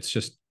 And it's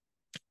just,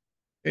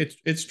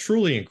 it's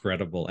truly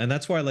incredible. And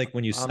that's why, like,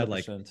 when you said,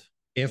 like, 100%.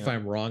 if Yeah.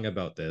 I'm wrong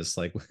about this,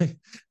 like,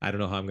 I don't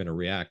know how I'm going to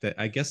react.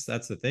 I guess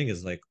that's the thing,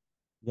 is like,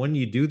 when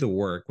you do the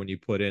work, when you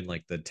put in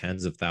like the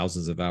tens of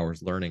thousands of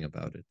hours learning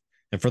about it.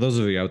 And for those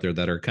of you out there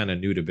that are kind of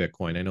new to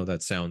Bitcoin, I know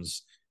that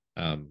sounds,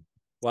 Well,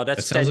 that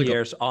that's sounds 10 like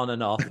years on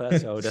and off.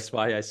 So that's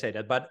why I say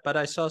that. But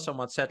I saw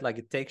someone said like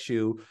it takes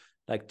you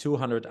like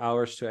 200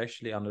 hours to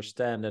actually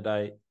understand that.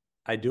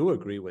 I do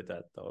agree with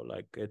that though.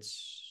 Like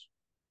it's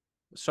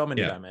so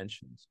many yeah,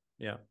 dimensions.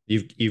 Yeah.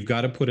 you've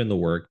got to put in the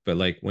work, but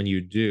like when you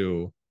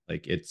do,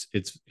 like it's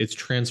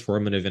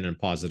transformative in a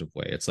positive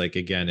way. It's like,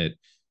 again, it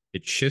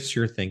shifts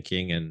your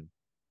thinking, and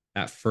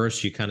at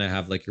first you kind of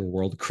have like your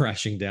world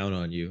crashing down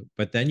on you,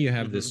 but then you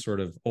have this sort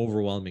of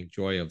overwhelming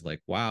joy of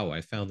like, wow, I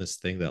found this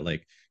thing that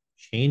like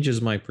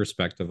changes my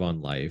perspective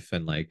on life.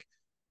 And like,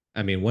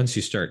 I mean, once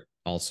you start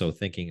also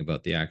thinking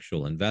about the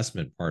actual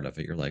investment part of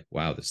it, you're like,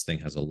 wow, this thing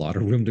has a lot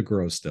of room to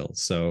grow still.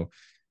 So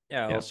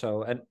Yeah. yeah.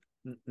 Also, and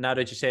now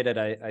that you say that,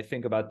 I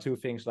think about two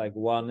things. Like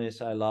one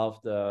is I love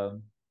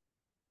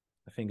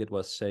I think it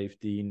was Safe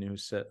Dean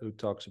who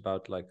talks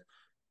about like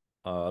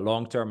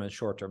long-term and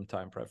short-term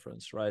time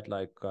preference, right?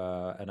 Like,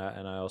 and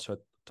I also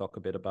talk a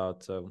bit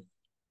about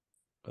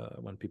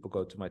when people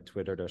go to my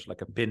Twitter, there's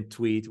like a pinned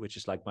tweet, which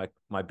is like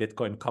my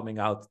Bitcoin coming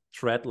out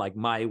thread, like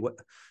my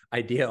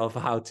idea of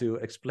how to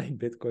explain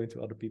Bitcoin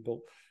to other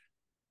people.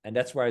 And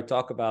that's where I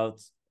talk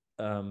about,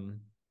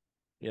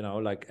 you know,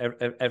 like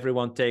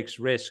everyone takes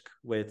risk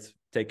with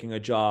taking a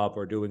job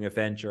or doing a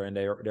venture, and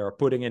they are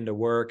putting in the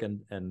work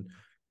and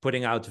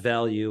putting out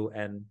value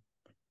and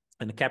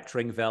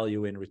capturing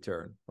value in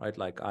return, right?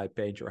 Like I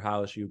paint your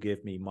house, you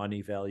give me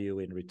money value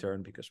in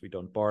return because we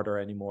don't barter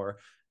anymore.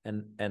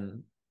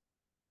 And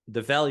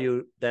the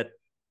value that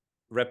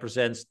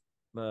represents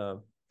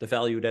the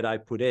value that I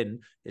put in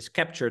is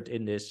captured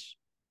in this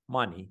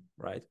money,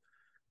 right?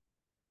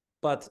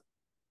 But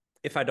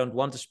if I don't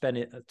want to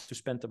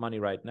spend the money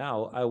right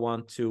now, I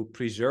want to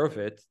preserve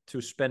it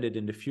to spend it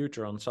in the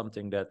future on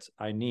something that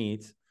I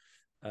need,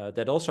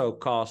 that also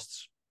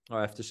costs, or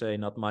I have to say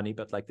not money,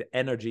 but like the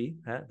energy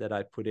that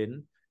I put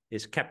in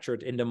is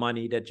captured in the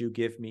money that you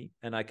give me,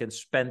 and I can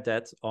spend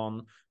that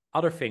on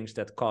other things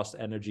that cost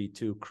energy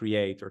to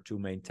create or to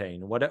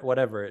maintain,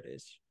 whatever it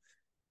is.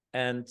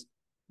 And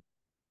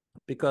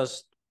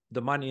because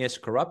the money is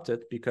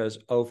corrupted, because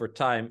over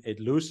time it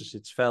loses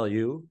its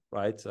value,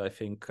 right? I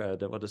think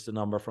what is the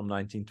number from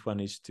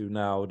 1920s to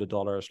now? The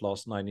dollar has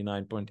lost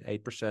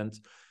 99.8%.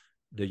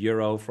 The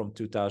euro from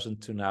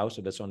 2000 to now,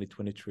 so that's only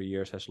 23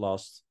 years, has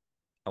lost,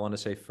 I want to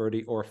say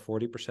 30 or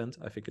 40%.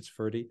 I think it's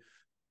 30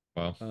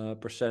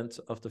 percent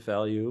of the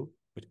value,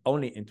 but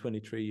only in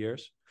 23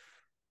 years.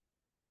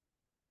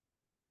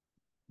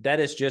 That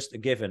is just a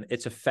given.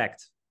 It's a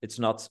fact. It's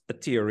not a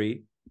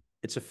theory.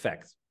 It's a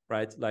fact,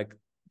 right? Like,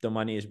 the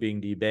money is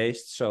being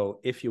debased. So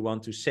if you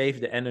want to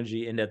save the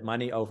energy in that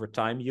money over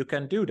time, you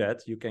can do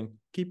that. You can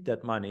keep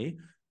that money,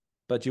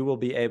 but you will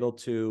be able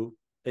to,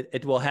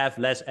 it will have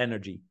less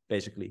energy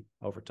basically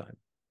over time,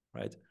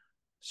 right?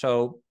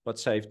 So what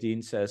Saif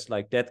Dean says,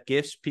 like, that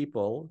gives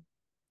people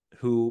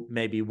who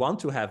maybe want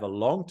to have a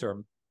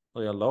long-term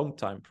or a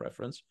long-time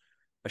preference,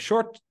 a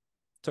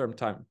short-term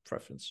time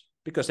preference,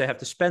 because they have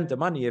to spend the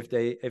money. If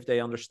they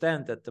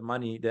understand that the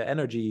money, the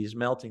energy is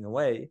melting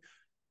away,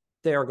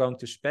 they are going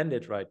to spend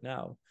it right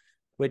now,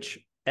 which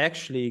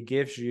actually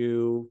gives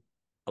you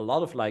a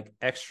lot of like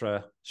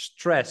extra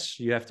stress.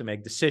 You have to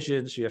make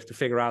decisions. You have to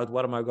figure out,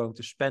 what am I going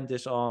to spend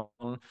this on?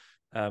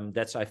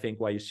 That's, I think,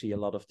 why you see a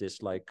lot of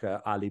this like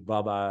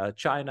Alibaba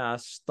China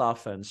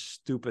stuff and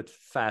stupid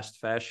fast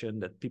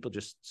fashion, that people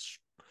just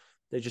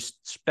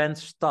spend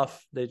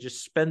stuff. They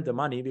just spend the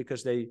money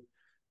because they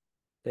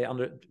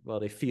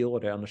feel or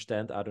they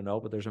understand, I don't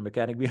know, but there's a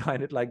mechanic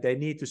behind it. Like, they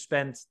need to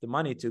spend the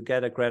money to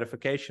get a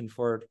gratification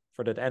for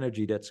that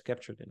energy that's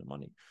captured in the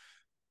money.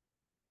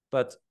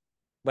 But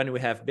when we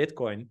have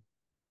Bitcoin,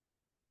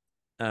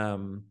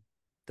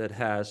 that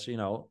has,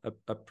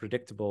 a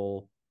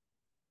predictable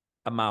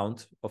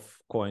amount of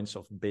coins,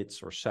 of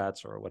bits or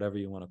sats or whatever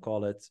you want to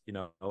call it,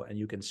 and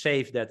you can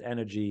save that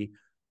energy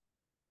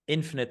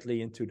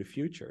infinitely into the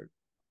future,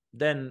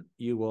 then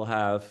you will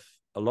have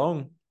a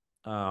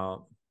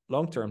long-term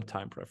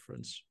time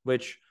preference,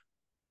 which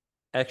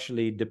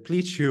actually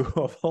depletes you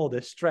of all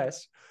this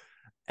stress.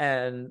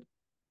 And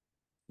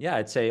yeah,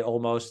 I'd say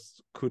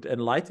almost could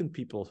enlighten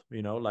people,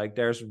 like,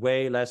 there's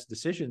way less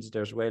decisions,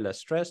 there's way less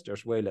stress,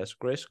 there's way less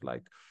risk.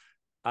 Like,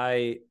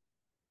 I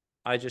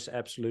just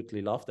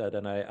absolutely love that.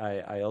 And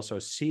I also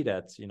see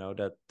that,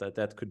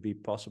 that could be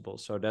possible.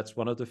 So that's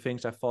one of the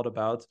things I thought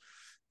about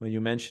when you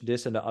mentioned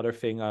this. And the other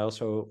thing I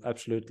also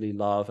absolutely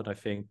love, and I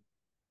think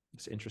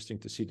it's interesting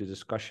to see the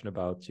discussion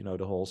about,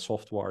 the whole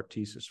software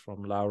thesis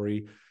from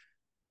Lowry.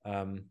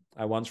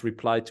 I once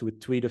replied to a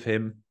tweet of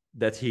him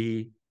that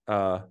he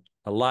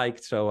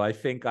liked, so I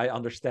think I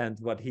understand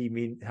what he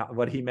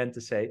meant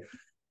to say.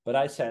 But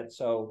I said,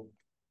 so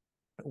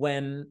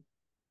when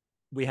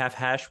we have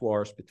hash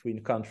wars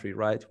between country,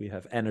 right? We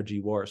have energy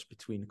wars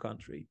between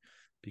country,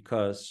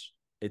 because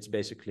it's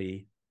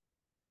basically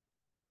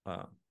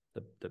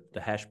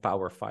the hash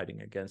power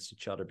fighting against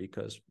each other,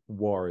 because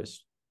war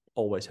is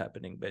always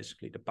happening,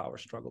 basically the power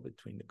struggle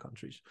between the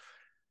countries.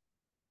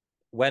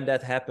 When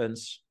that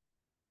happens,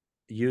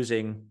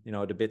 using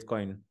the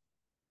Bitcoin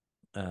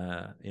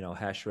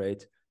hash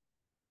rate,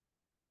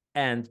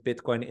 and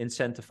Bitcoin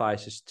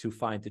incentivizes to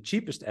find the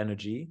cheapest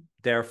energy,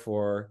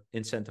 therefore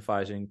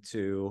incentivizing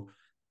to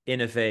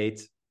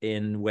innovate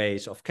in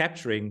ways of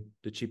capturing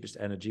the cheapest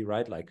energy,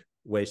 right? Like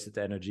wasted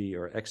energy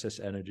or excess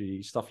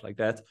energy, stuff like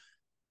that.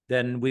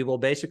 Then we will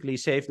basically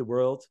save the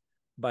world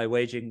by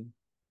waging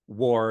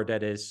war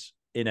that is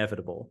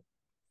inevitable.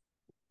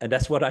 And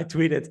that's what I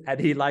tweeted, and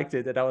he liked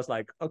it. And I was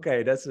like,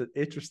 okay, that's an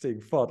interesting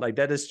thought. Like,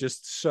 that is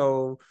just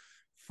so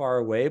far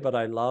away, but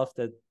I love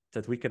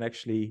that we can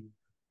actually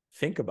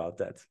think about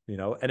that,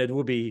 and it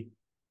would be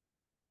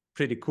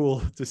pretty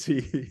cool to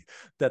see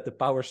that the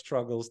power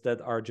struggles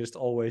that are just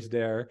always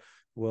there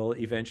will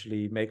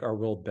eventually make our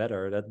world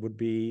better. That would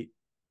be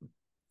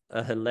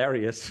a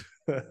hilarious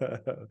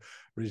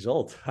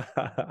result.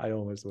 I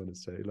almost want to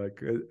say,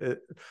 like,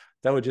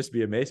 that would just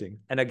be amazing.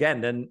 And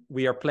again, then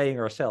we are playing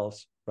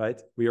ourselves,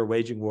 right? We are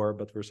waging war,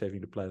 but we're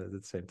saving the planet at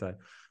the same time.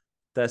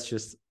 That's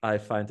just, I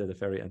find that a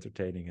very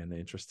entertaining and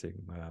interesting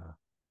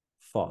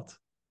thought.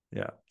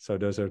 Yeah. So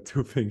those are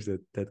two things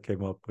that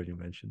came up when you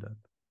mentioned that.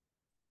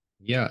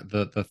 Yeah,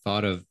 the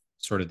thought of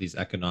sort of these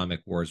economic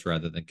wars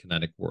rather than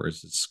kinetic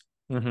wars is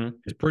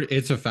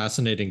it's a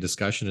fascinating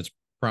discussion. It's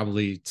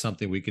probably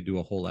something we could do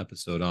a whole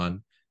episode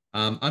on.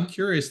 I'm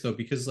curious though,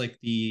 because like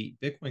the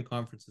Bitcoin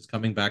conference is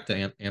coming back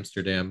to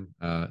Amsterdam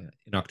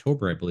in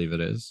October, I believe it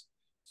is.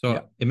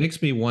 So It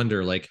makes me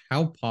wonder, like,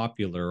 how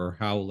popular or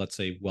how, let's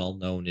say, well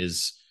known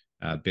is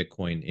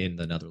Bitcoin in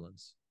the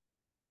Netherlands?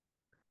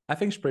 I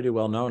think it's pretty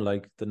well known.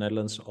 Like, the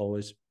Netherlands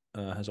always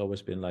has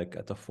always been like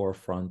at the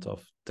forefront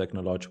of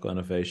technological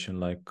innovation.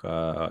 Like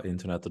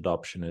internet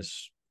adoption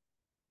is,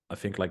 I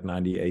think, like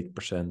 98%,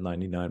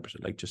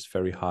 99%, like just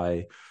very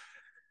high.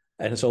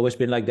 And it's always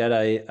been like that.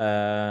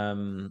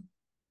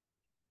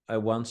 I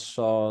once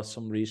saw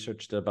some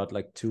research that about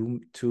like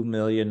 2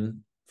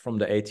 million from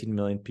the 18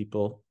 million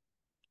people.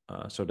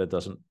 So that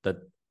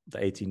the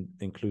 18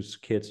 includes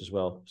kids as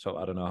well. So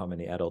I don't know how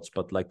many adults,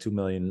 but like 2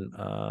 million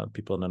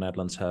people in the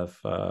Netherlands have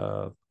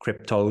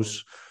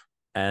cryptos.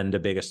 And the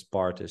biggest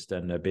part is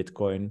then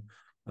Bitcoin.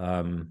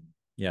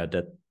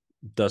 That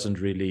doesn't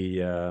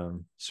really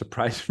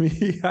surprise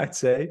me, I'd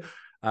say.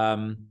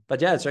 But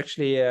yeah, it's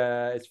actually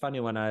it's funny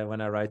when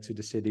I ride to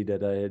the city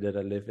that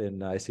I live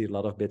in. I see a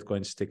lot of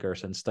Bitcoin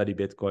stickers and study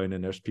Bitcoin,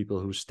 and there's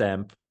people who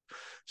stamp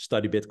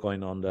study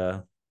Bitcoin on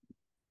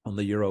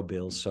the euro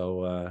bill.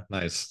 So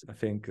Nice. I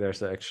think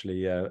there's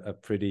actually a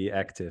pretty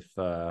active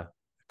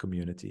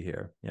community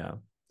here. Yeah.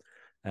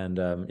 And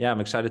I'm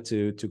excited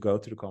to go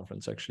to the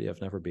conference. Actually,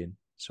 I've never been,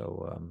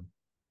 so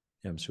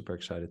I'm super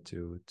excited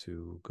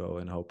to go,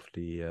 and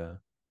hopefully, I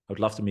would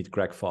love to meet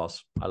Greg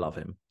Foss. I love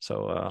him,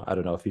 so I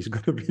don't know if he's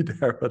going to be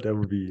there, but that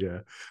would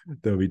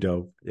be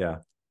dope. Yeah,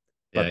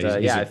 but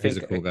I think he's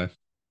a cool guy.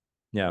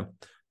 Yeah,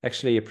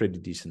 actually, a pretty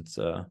decent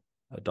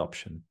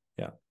adoption.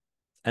 Yeah,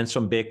 and there's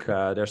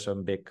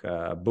some big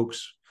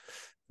books.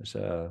 There's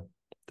a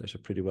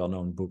pretty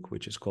well-known book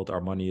which is called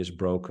 "Our Money Is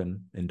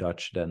Broken" in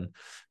Dutch. Then.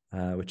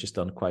 Which is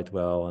done quite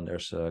well, and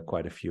there's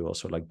quite a few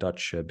also like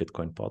Dutch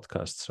Bitcoin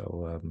podcasts.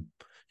 So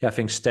I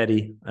think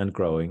steady and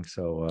growing.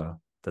 So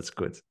that's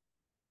good.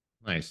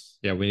 Nice.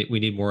 Yeah, we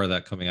need more of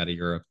that coming out of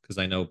Europe, because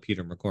I know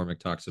Peter McCormick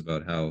talks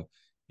about how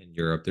in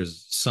Europe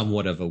there's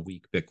somewhat of a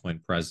weak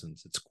Bitcoin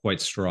presence. It's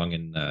quite strong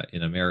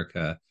in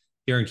America.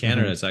 Here in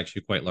Canada, it's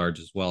actually quite large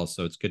as well.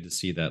 So it's good to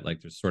see that like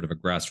there's sort of a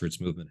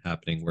grassroots movement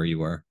happening where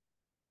you are.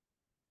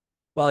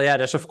 Well, yeah,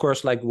 there's of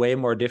course like way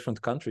more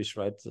different countries,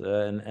 right?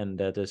 And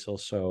that is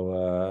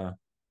also,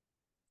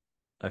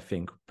 I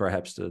think,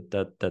 perhaps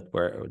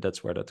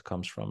that's where that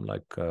comes from.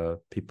 Like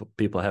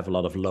people have a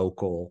lot of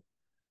local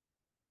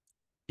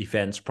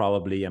events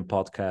probably and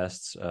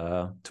podcasts.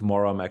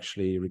 Tomorrow I'm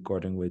actually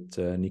recording with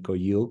Nico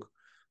Yilk.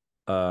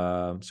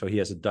 So he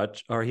has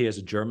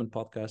a German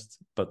podcast,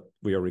 but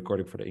we are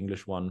recording for the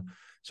English one.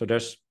 So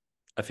there's,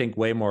 I think,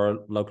 way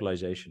more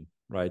localization,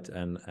 right?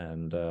 And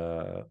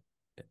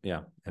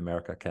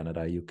America,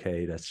 Canada,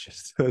 UK, that's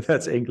just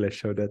that's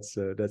English, so that's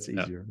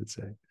easier, I'd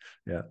say.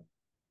 Yeah,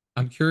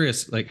 I'm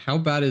curious, like, how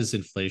bad is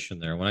inflation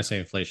there? When I say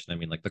inflation, I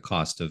mean like the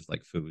cost of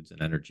like foods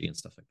and energy and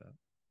stuff like that.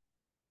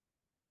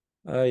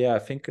 I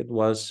think it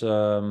was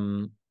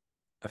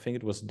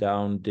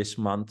down this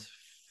month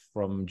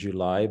from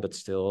July, but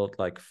still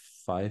like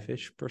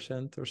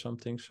 5-ish% or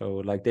something. So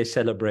like they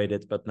celebrate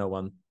it, but no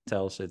one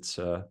tells it's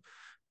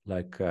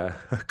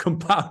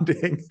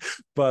compounding.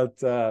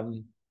 But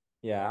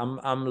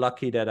I'm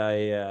lucky that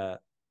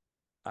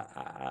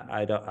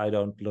I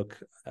don't look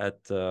at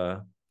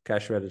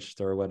cash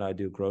register when I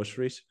do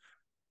groceries,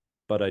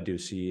 but I do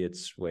see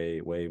it's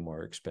way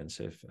more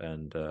expensive.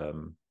 And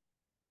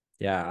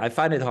I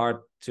find it hard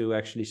to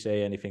actually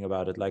say anything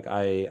about it. Like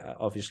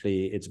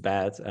obviously it's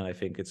bad, and I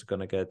think it's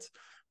gonna get,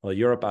 well,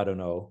 Europe, I don't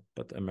know,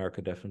 but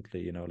America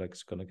definitely, like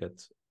it's gonna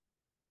get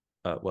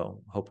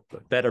hope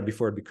better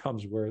before it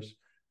becomes worse.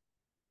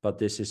 But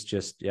this is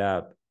just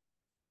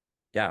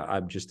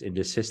I'm just in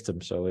this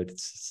system, so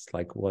it's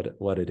like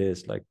what it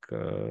is. Like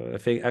I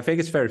think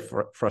it's very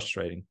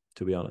frustrating,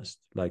 to be honest.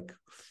 Like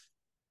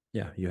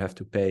you have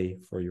to pay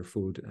for your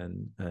food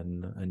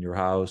and your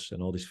house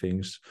and all these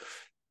things,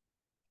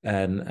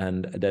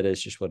 and that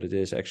is just what it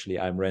is. Actually,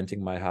 I'm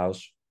renting my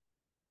house,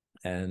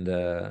 and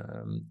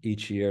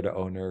each year the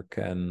owner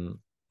can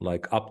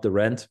like up the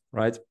rent,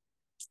 right?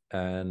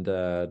 And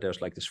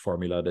there's like this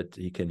formula that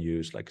he can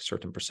use, like a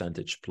certain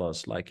percentage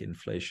plus like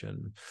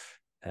inflation.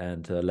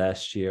 And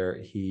last year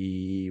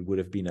he would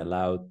have been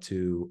allowed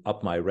to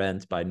up my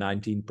rent by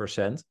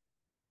 19%.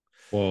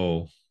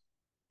 Whoa.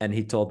 And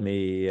he told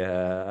me,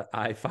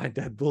 I find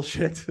that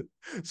bullshit.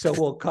 So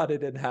we'll cut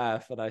it in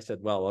half. And I said,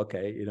 well,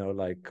 okay,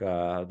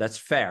 that's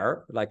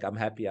fair. Like, I'm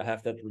happy I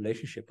have that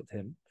relationship with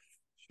him.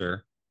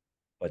 Sure.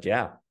 But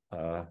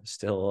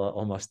still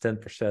almost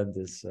 10%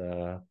 is...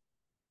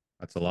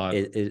 that's a lot.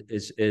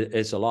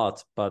 It's a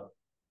lot. But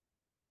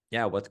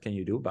what can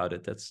you do about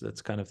it?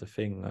 That's kind of the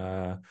thing.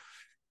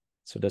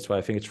 So that's why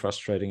I think it's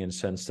frustrating in the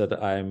sense that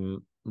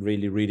I'm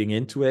really reading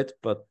into it.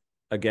 But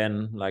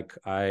again, like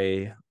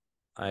I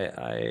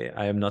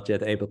am not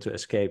yet able to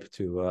escape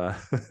to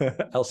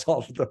El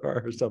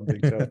Salvador or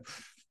something. So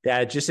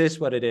it just is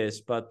what it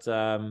is. But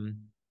I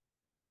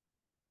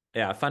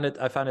find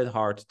it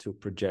hard to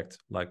project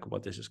like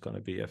what this is going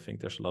to be. I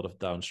think there's a lot of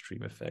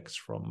downstream effects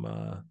from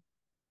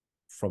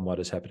what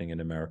is happening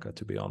in America,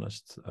 to be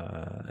honest.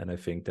 And I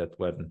think that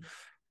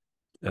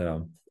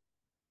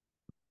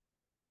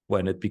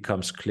when it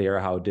becomes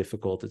clear how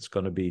difficult it's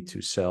going to be to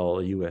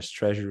sell US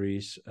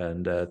treasuries,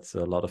 and that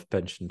a lot of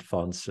pension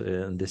funds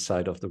in this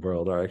side of the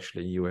world are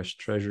actually US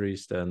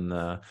treasuries, then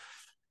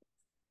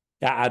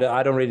Yeah,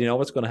 I don't really know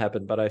what's going to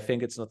happen, but I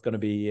think it's not going to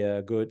be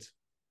good.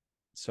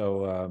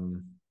 So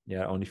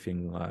yeah, only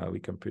thing we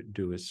can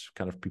do is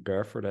kind of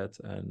prepare for that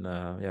and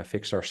yeah,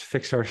 fix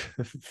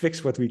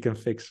fix what we can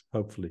fix.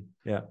 Hopefully,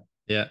 yeah.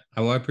 Yeah,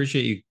 I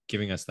appreciate you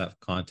giving us that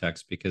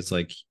context because,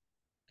 like,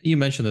 you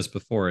mentioned this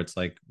before. It's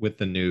like with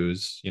the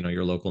news,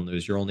 your local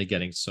news, you're only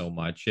getting so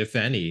much, if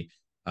any,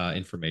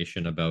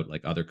 information about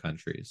like other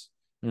countries.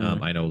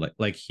 I know,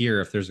 like here,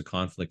 if there's a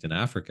conflict in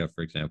Africa,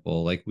 for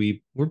example, like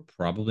we're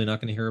probably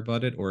not going to hear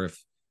about it, or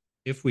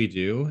if we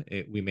do,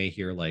 we may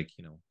hear like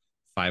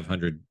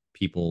 500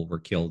 people were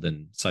killed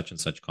in such and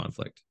such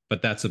conflict,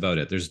 but that's about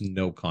it. There's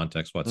no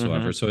context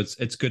whatsoever. So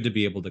it's good to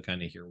be able to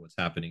kind of hear what's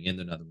happening in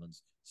the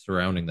Netherlands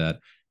surrounding that.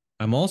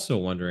 I'm also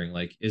wondering,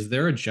 like, is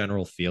there a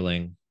general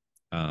feeling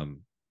in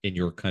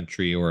your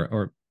country,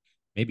 or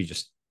maybe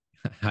just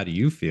how do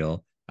you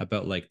feel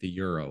about like the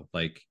euro?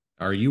 Like,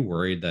 are you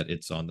worried that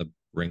it's on the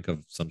brink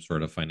of some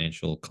sort of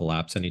financial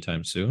collapse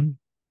anytime soon?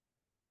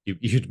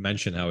 You'd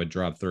mentioned how it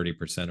dropped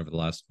 30% over the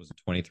last, was it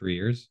 23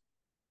 years?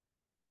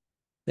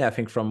 Yeah, I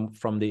think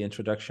from the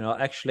introduction,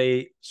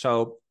 actually,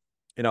 so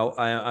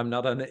I'm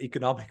not an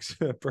economics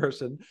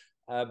person,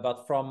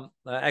 but from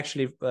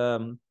actually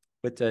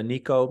with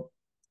Nico,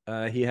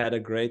 he had a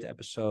great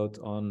episode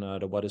on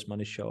the What Is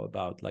Money show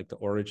about like the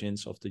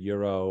origins of the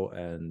euro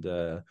and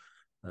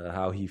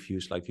how he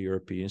views like the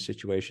European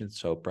situation.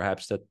 So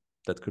perhaps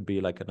that could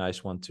be like a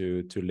nice one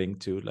to link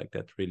to. Like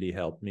that really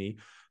helped me.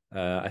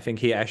 I think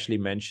he actually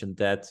mentioned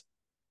that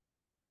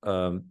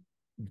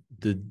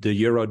the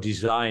euro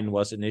design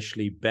was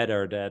initially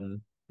better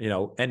than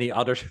any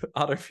other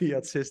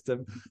fiat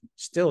system,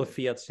 still a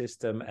fiat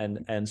system,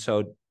 and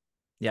so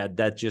yeah,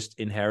 that just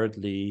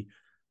inherently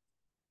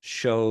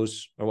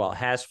shows, or well,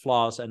 has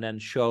flaws, and then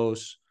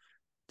shows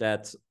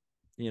that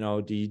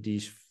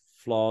these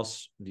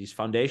flaws, these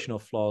foundational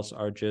flaws,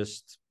 are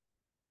just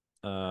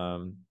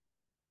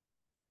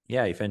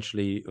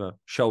eventually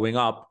showing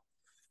up,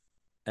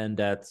 and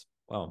that,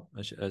 well,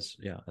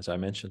 as I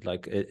mentioned,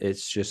 like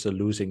it's just a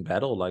losing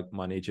battle. Like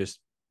money just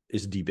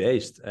is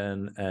debased,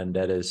 and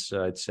that is,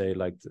 I'd say,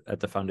 like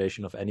at the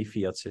foundation of any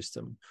fiat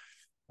system.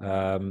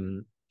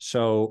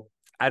 So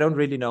I don't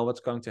really know what's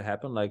going to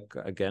happen. Like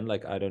again,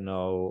 like I don't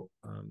know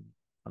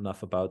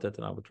enough about it,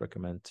 and I would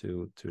recommend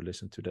to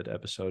listen to that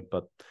episode.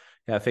 But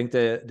yeah, I think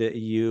the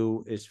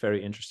EU is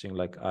very interesting.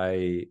 Like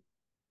I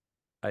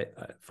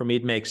for me,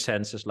 it makes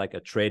sense as like a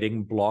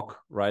trading bloc,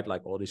 right?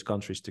 Like all these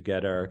countries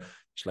together,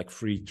 it's like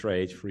free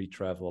trade, free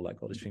travel,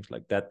 like all these things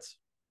like that.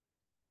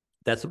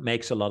 That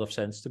makes a lot of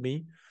sense to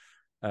me.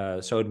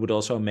 So it would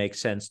also make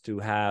sense to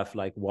have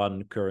like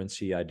one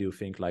currency. I do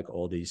think like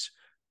all these,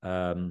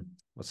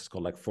 what's it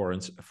called, like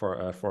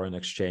foreign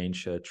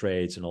exchange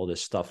trades and all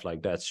this stuff,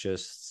 like that's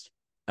just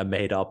a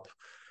made up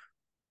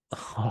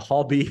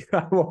hobby.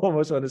 I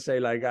almost want to say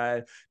like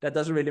that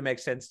doesn't really make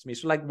sense to me.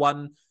 So like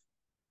one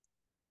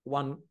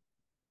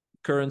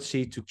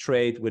currency to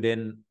trade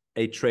within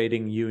a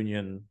trading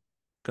union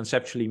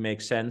conceptually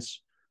makes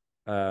sense.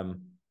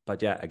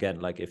 But yeah, again,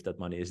 like if that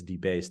money is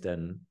debased,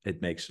 then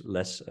it makes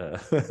less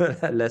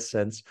less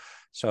sense.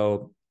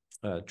 So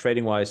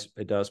trading wise,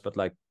 it does, but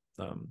like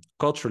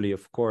culturally,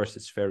 of course,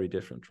 it's very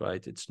different,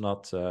 right? It's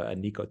not,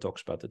 and Nico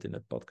talks about it in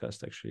that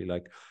podcast actually.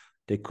 Like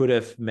they could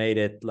have made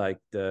it like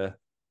the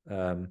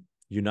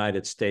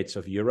United States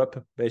of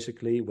Europe,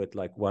 basically, with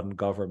like one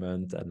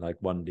government and like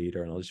one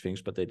leader and all these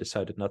things, but they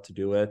decided not to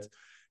do it,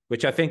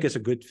 which I think is a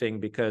good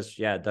thing because,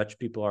 yeah, Dutch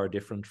people are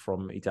different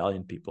from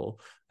Italian people,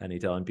 and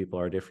Italian people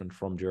are different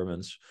from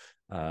Germans.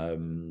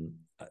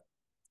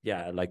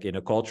 Yeah, like in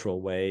a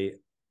cultural way,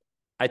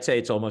 I'd say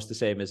it's almost the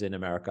same as in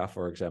America,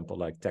 for example.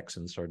 Like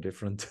Texans are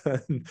different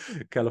than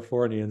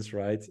Californians,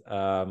 right?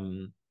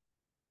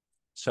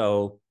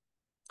 So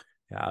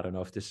yeah, I don't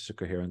know if this is a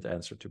coherent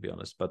answer, to be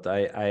honest, but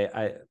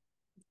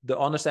the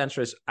honest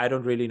answer is I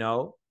don't really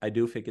know. I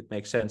do think it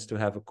makes sense to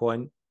have a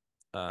coin,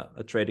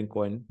 a trading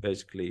coin,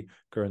 basically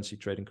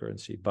trading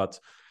currency. But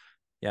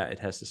yeah, it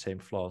has the same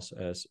flaws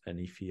as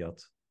any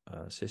fiat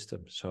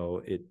system.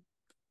 So it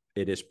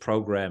is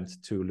programmed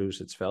to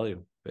lose its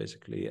value,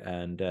 basically,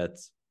 and that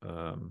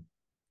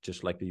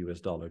just like the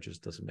US dollar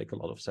just doesn't make a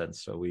lot of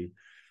sense. So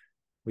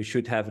we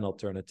should have an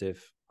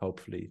alternative,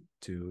 hopefully,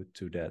 to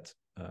that.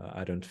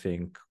 I don't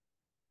think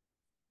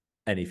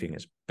anything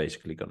is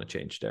basically going to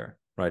change there,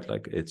 right?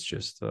 Like it's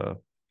just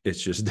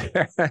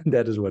there, and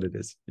that is what it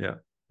is. Yeah.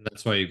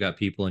 That's why you've got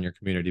people in your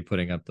community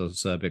putting up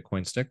those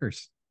Bitcoin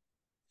stickers.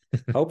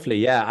 Hopefully,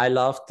 yeah. I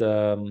loved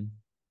on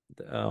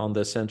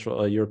the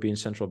central European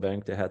Central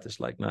Bank, they had this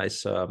like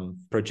nice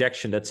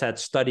projection that said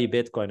 "study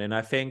Bitcoin," and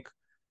I think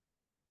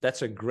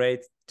that's a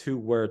great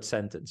 2-word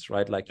sentence,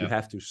 right? Like you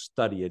have to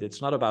study it.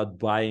 It's not about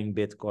buying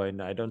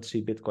Bitcoin. I don't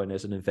see Bitcoin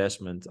as an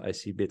investment. I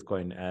see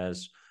Bitcoin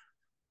as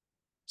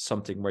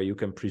something where you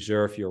can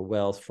preserve your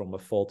wealth from a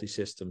faulty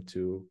system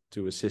to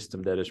a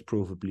system that is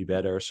provably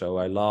better. So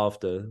I love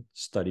the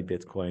study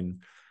Bitcoin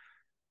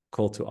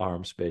call to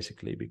arms,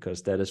 basically,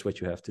 because that is what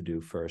you have to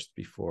do first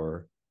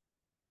before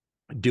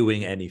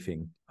doing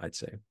anything, I'd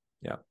say.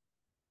 Yeah.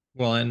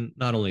 Well, and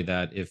not only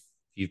that, if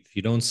if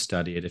you don't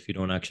study it, if you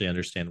don't actually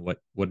understand what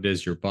it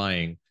is you're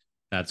buying,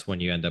 that's when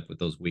you end up with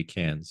those weak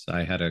hands.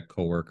 I had a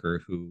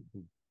coworker who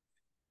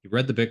he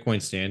read the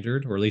Bitcoin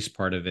standard, or at least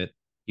part of it.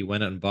 He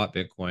went out and bought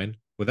Bitcoin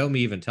without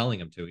me even telling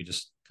him to. He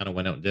just kind of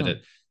went out and did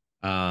it.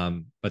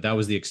 But that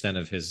was the extent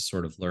of his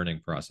sort of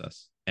learning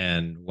process.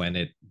 And when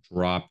it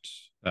dropped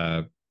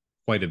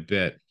quite a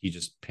bit, he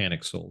just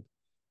panic sold.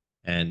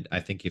 And I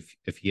think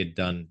if he had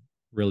done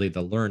really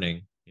the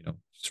learning,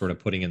 sort of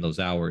putting in those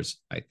hours,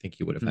 I think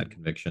he would have had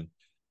conviction.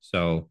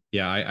 So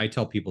yeah, I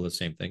tell people the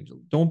same thing.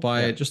 Don't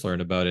buy it, just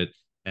learn about it.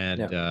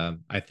 And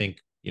I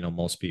think,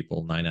 most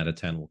people, 9 out of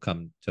 10, will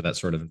come to that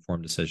sort of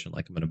informed decision.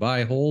 Like, I'm going to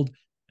buy, hold,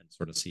 and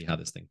sort of see how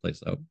this thing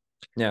plays out.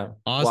 Yeah.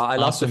 Well, I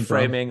love the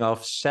framing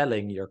of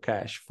selling your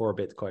cash for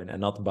Bitcoin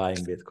and not buying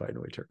Bitcoin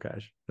with your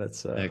cash.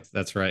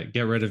 That's right.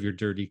 Get rid of your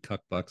dirty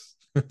cuck bucks.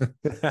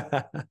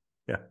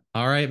 Yeah.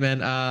 All right,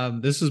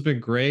 man. This has been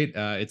great.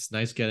 It's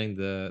nice getting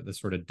the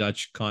sort of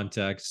Dutch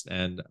context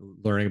and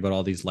learning about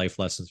all these life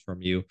lessons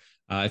from you.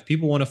 If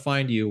people want to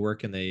find you, where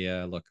can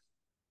they look?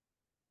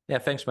 Yeah,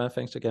 thanks, man.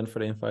 Thanks again for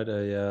the invite.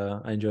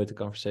 I enjoyed the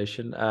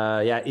conversation.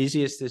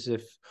 Easiest is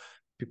if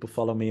people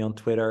follow me on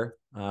Twitter.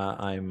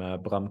 I'm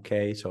Bram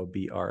K, so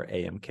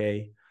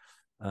BRAMK.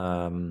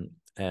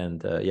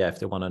 If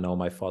they want to know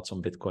my thoughts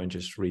on Bitcoin,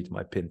 just read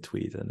my pinned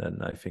tweet, and then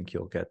I think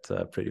you'll get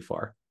pretty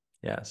far.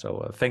 Yeah,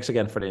 so thanks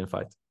again for the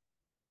invite.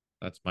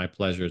 That's my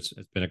pleasure. It's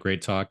been a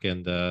great talk,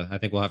 and I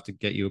think we'll have to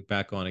get you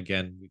back on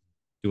again. We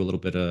do a little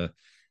bit of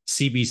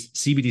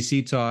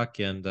CBDC talk,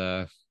 and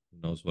who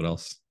knows what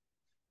else.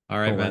 All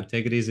right, man.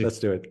 Take it easy. Let's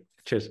do it.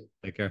 Cheers.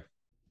 Take care.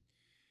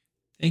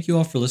 Thank you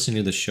all for listening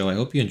to the show. I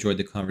hope you enjoyed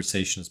the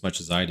conversation as much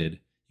as I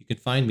did. You can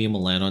find me,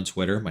 Milan, on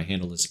Twitter. My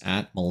handle is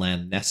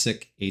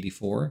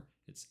 @MilanNesic84.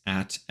 It's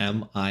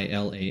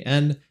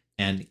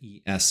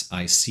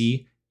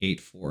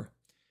 @MILANNESIC84.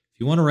 If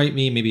you want to write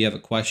me, maybe you have a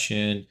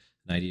question,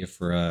 an idea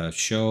for a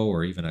show,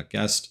 or even a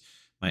guest,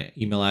 my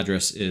email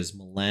address is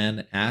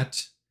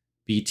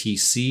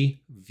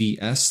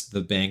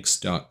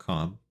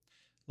milan@btcvsthebanks.com.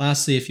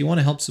 Lastly, if you want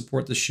to help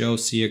support the show,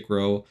 see it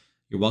grow,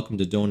 you're welcome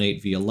to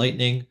donate via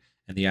Lightning,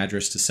 and the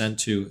address to send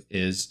to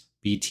is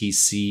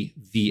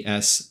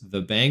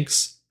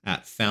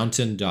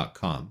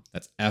btcvsthebanks@fountain.com.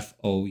 That's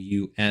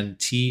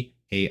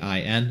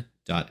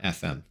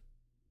FOUNTAIN.FM.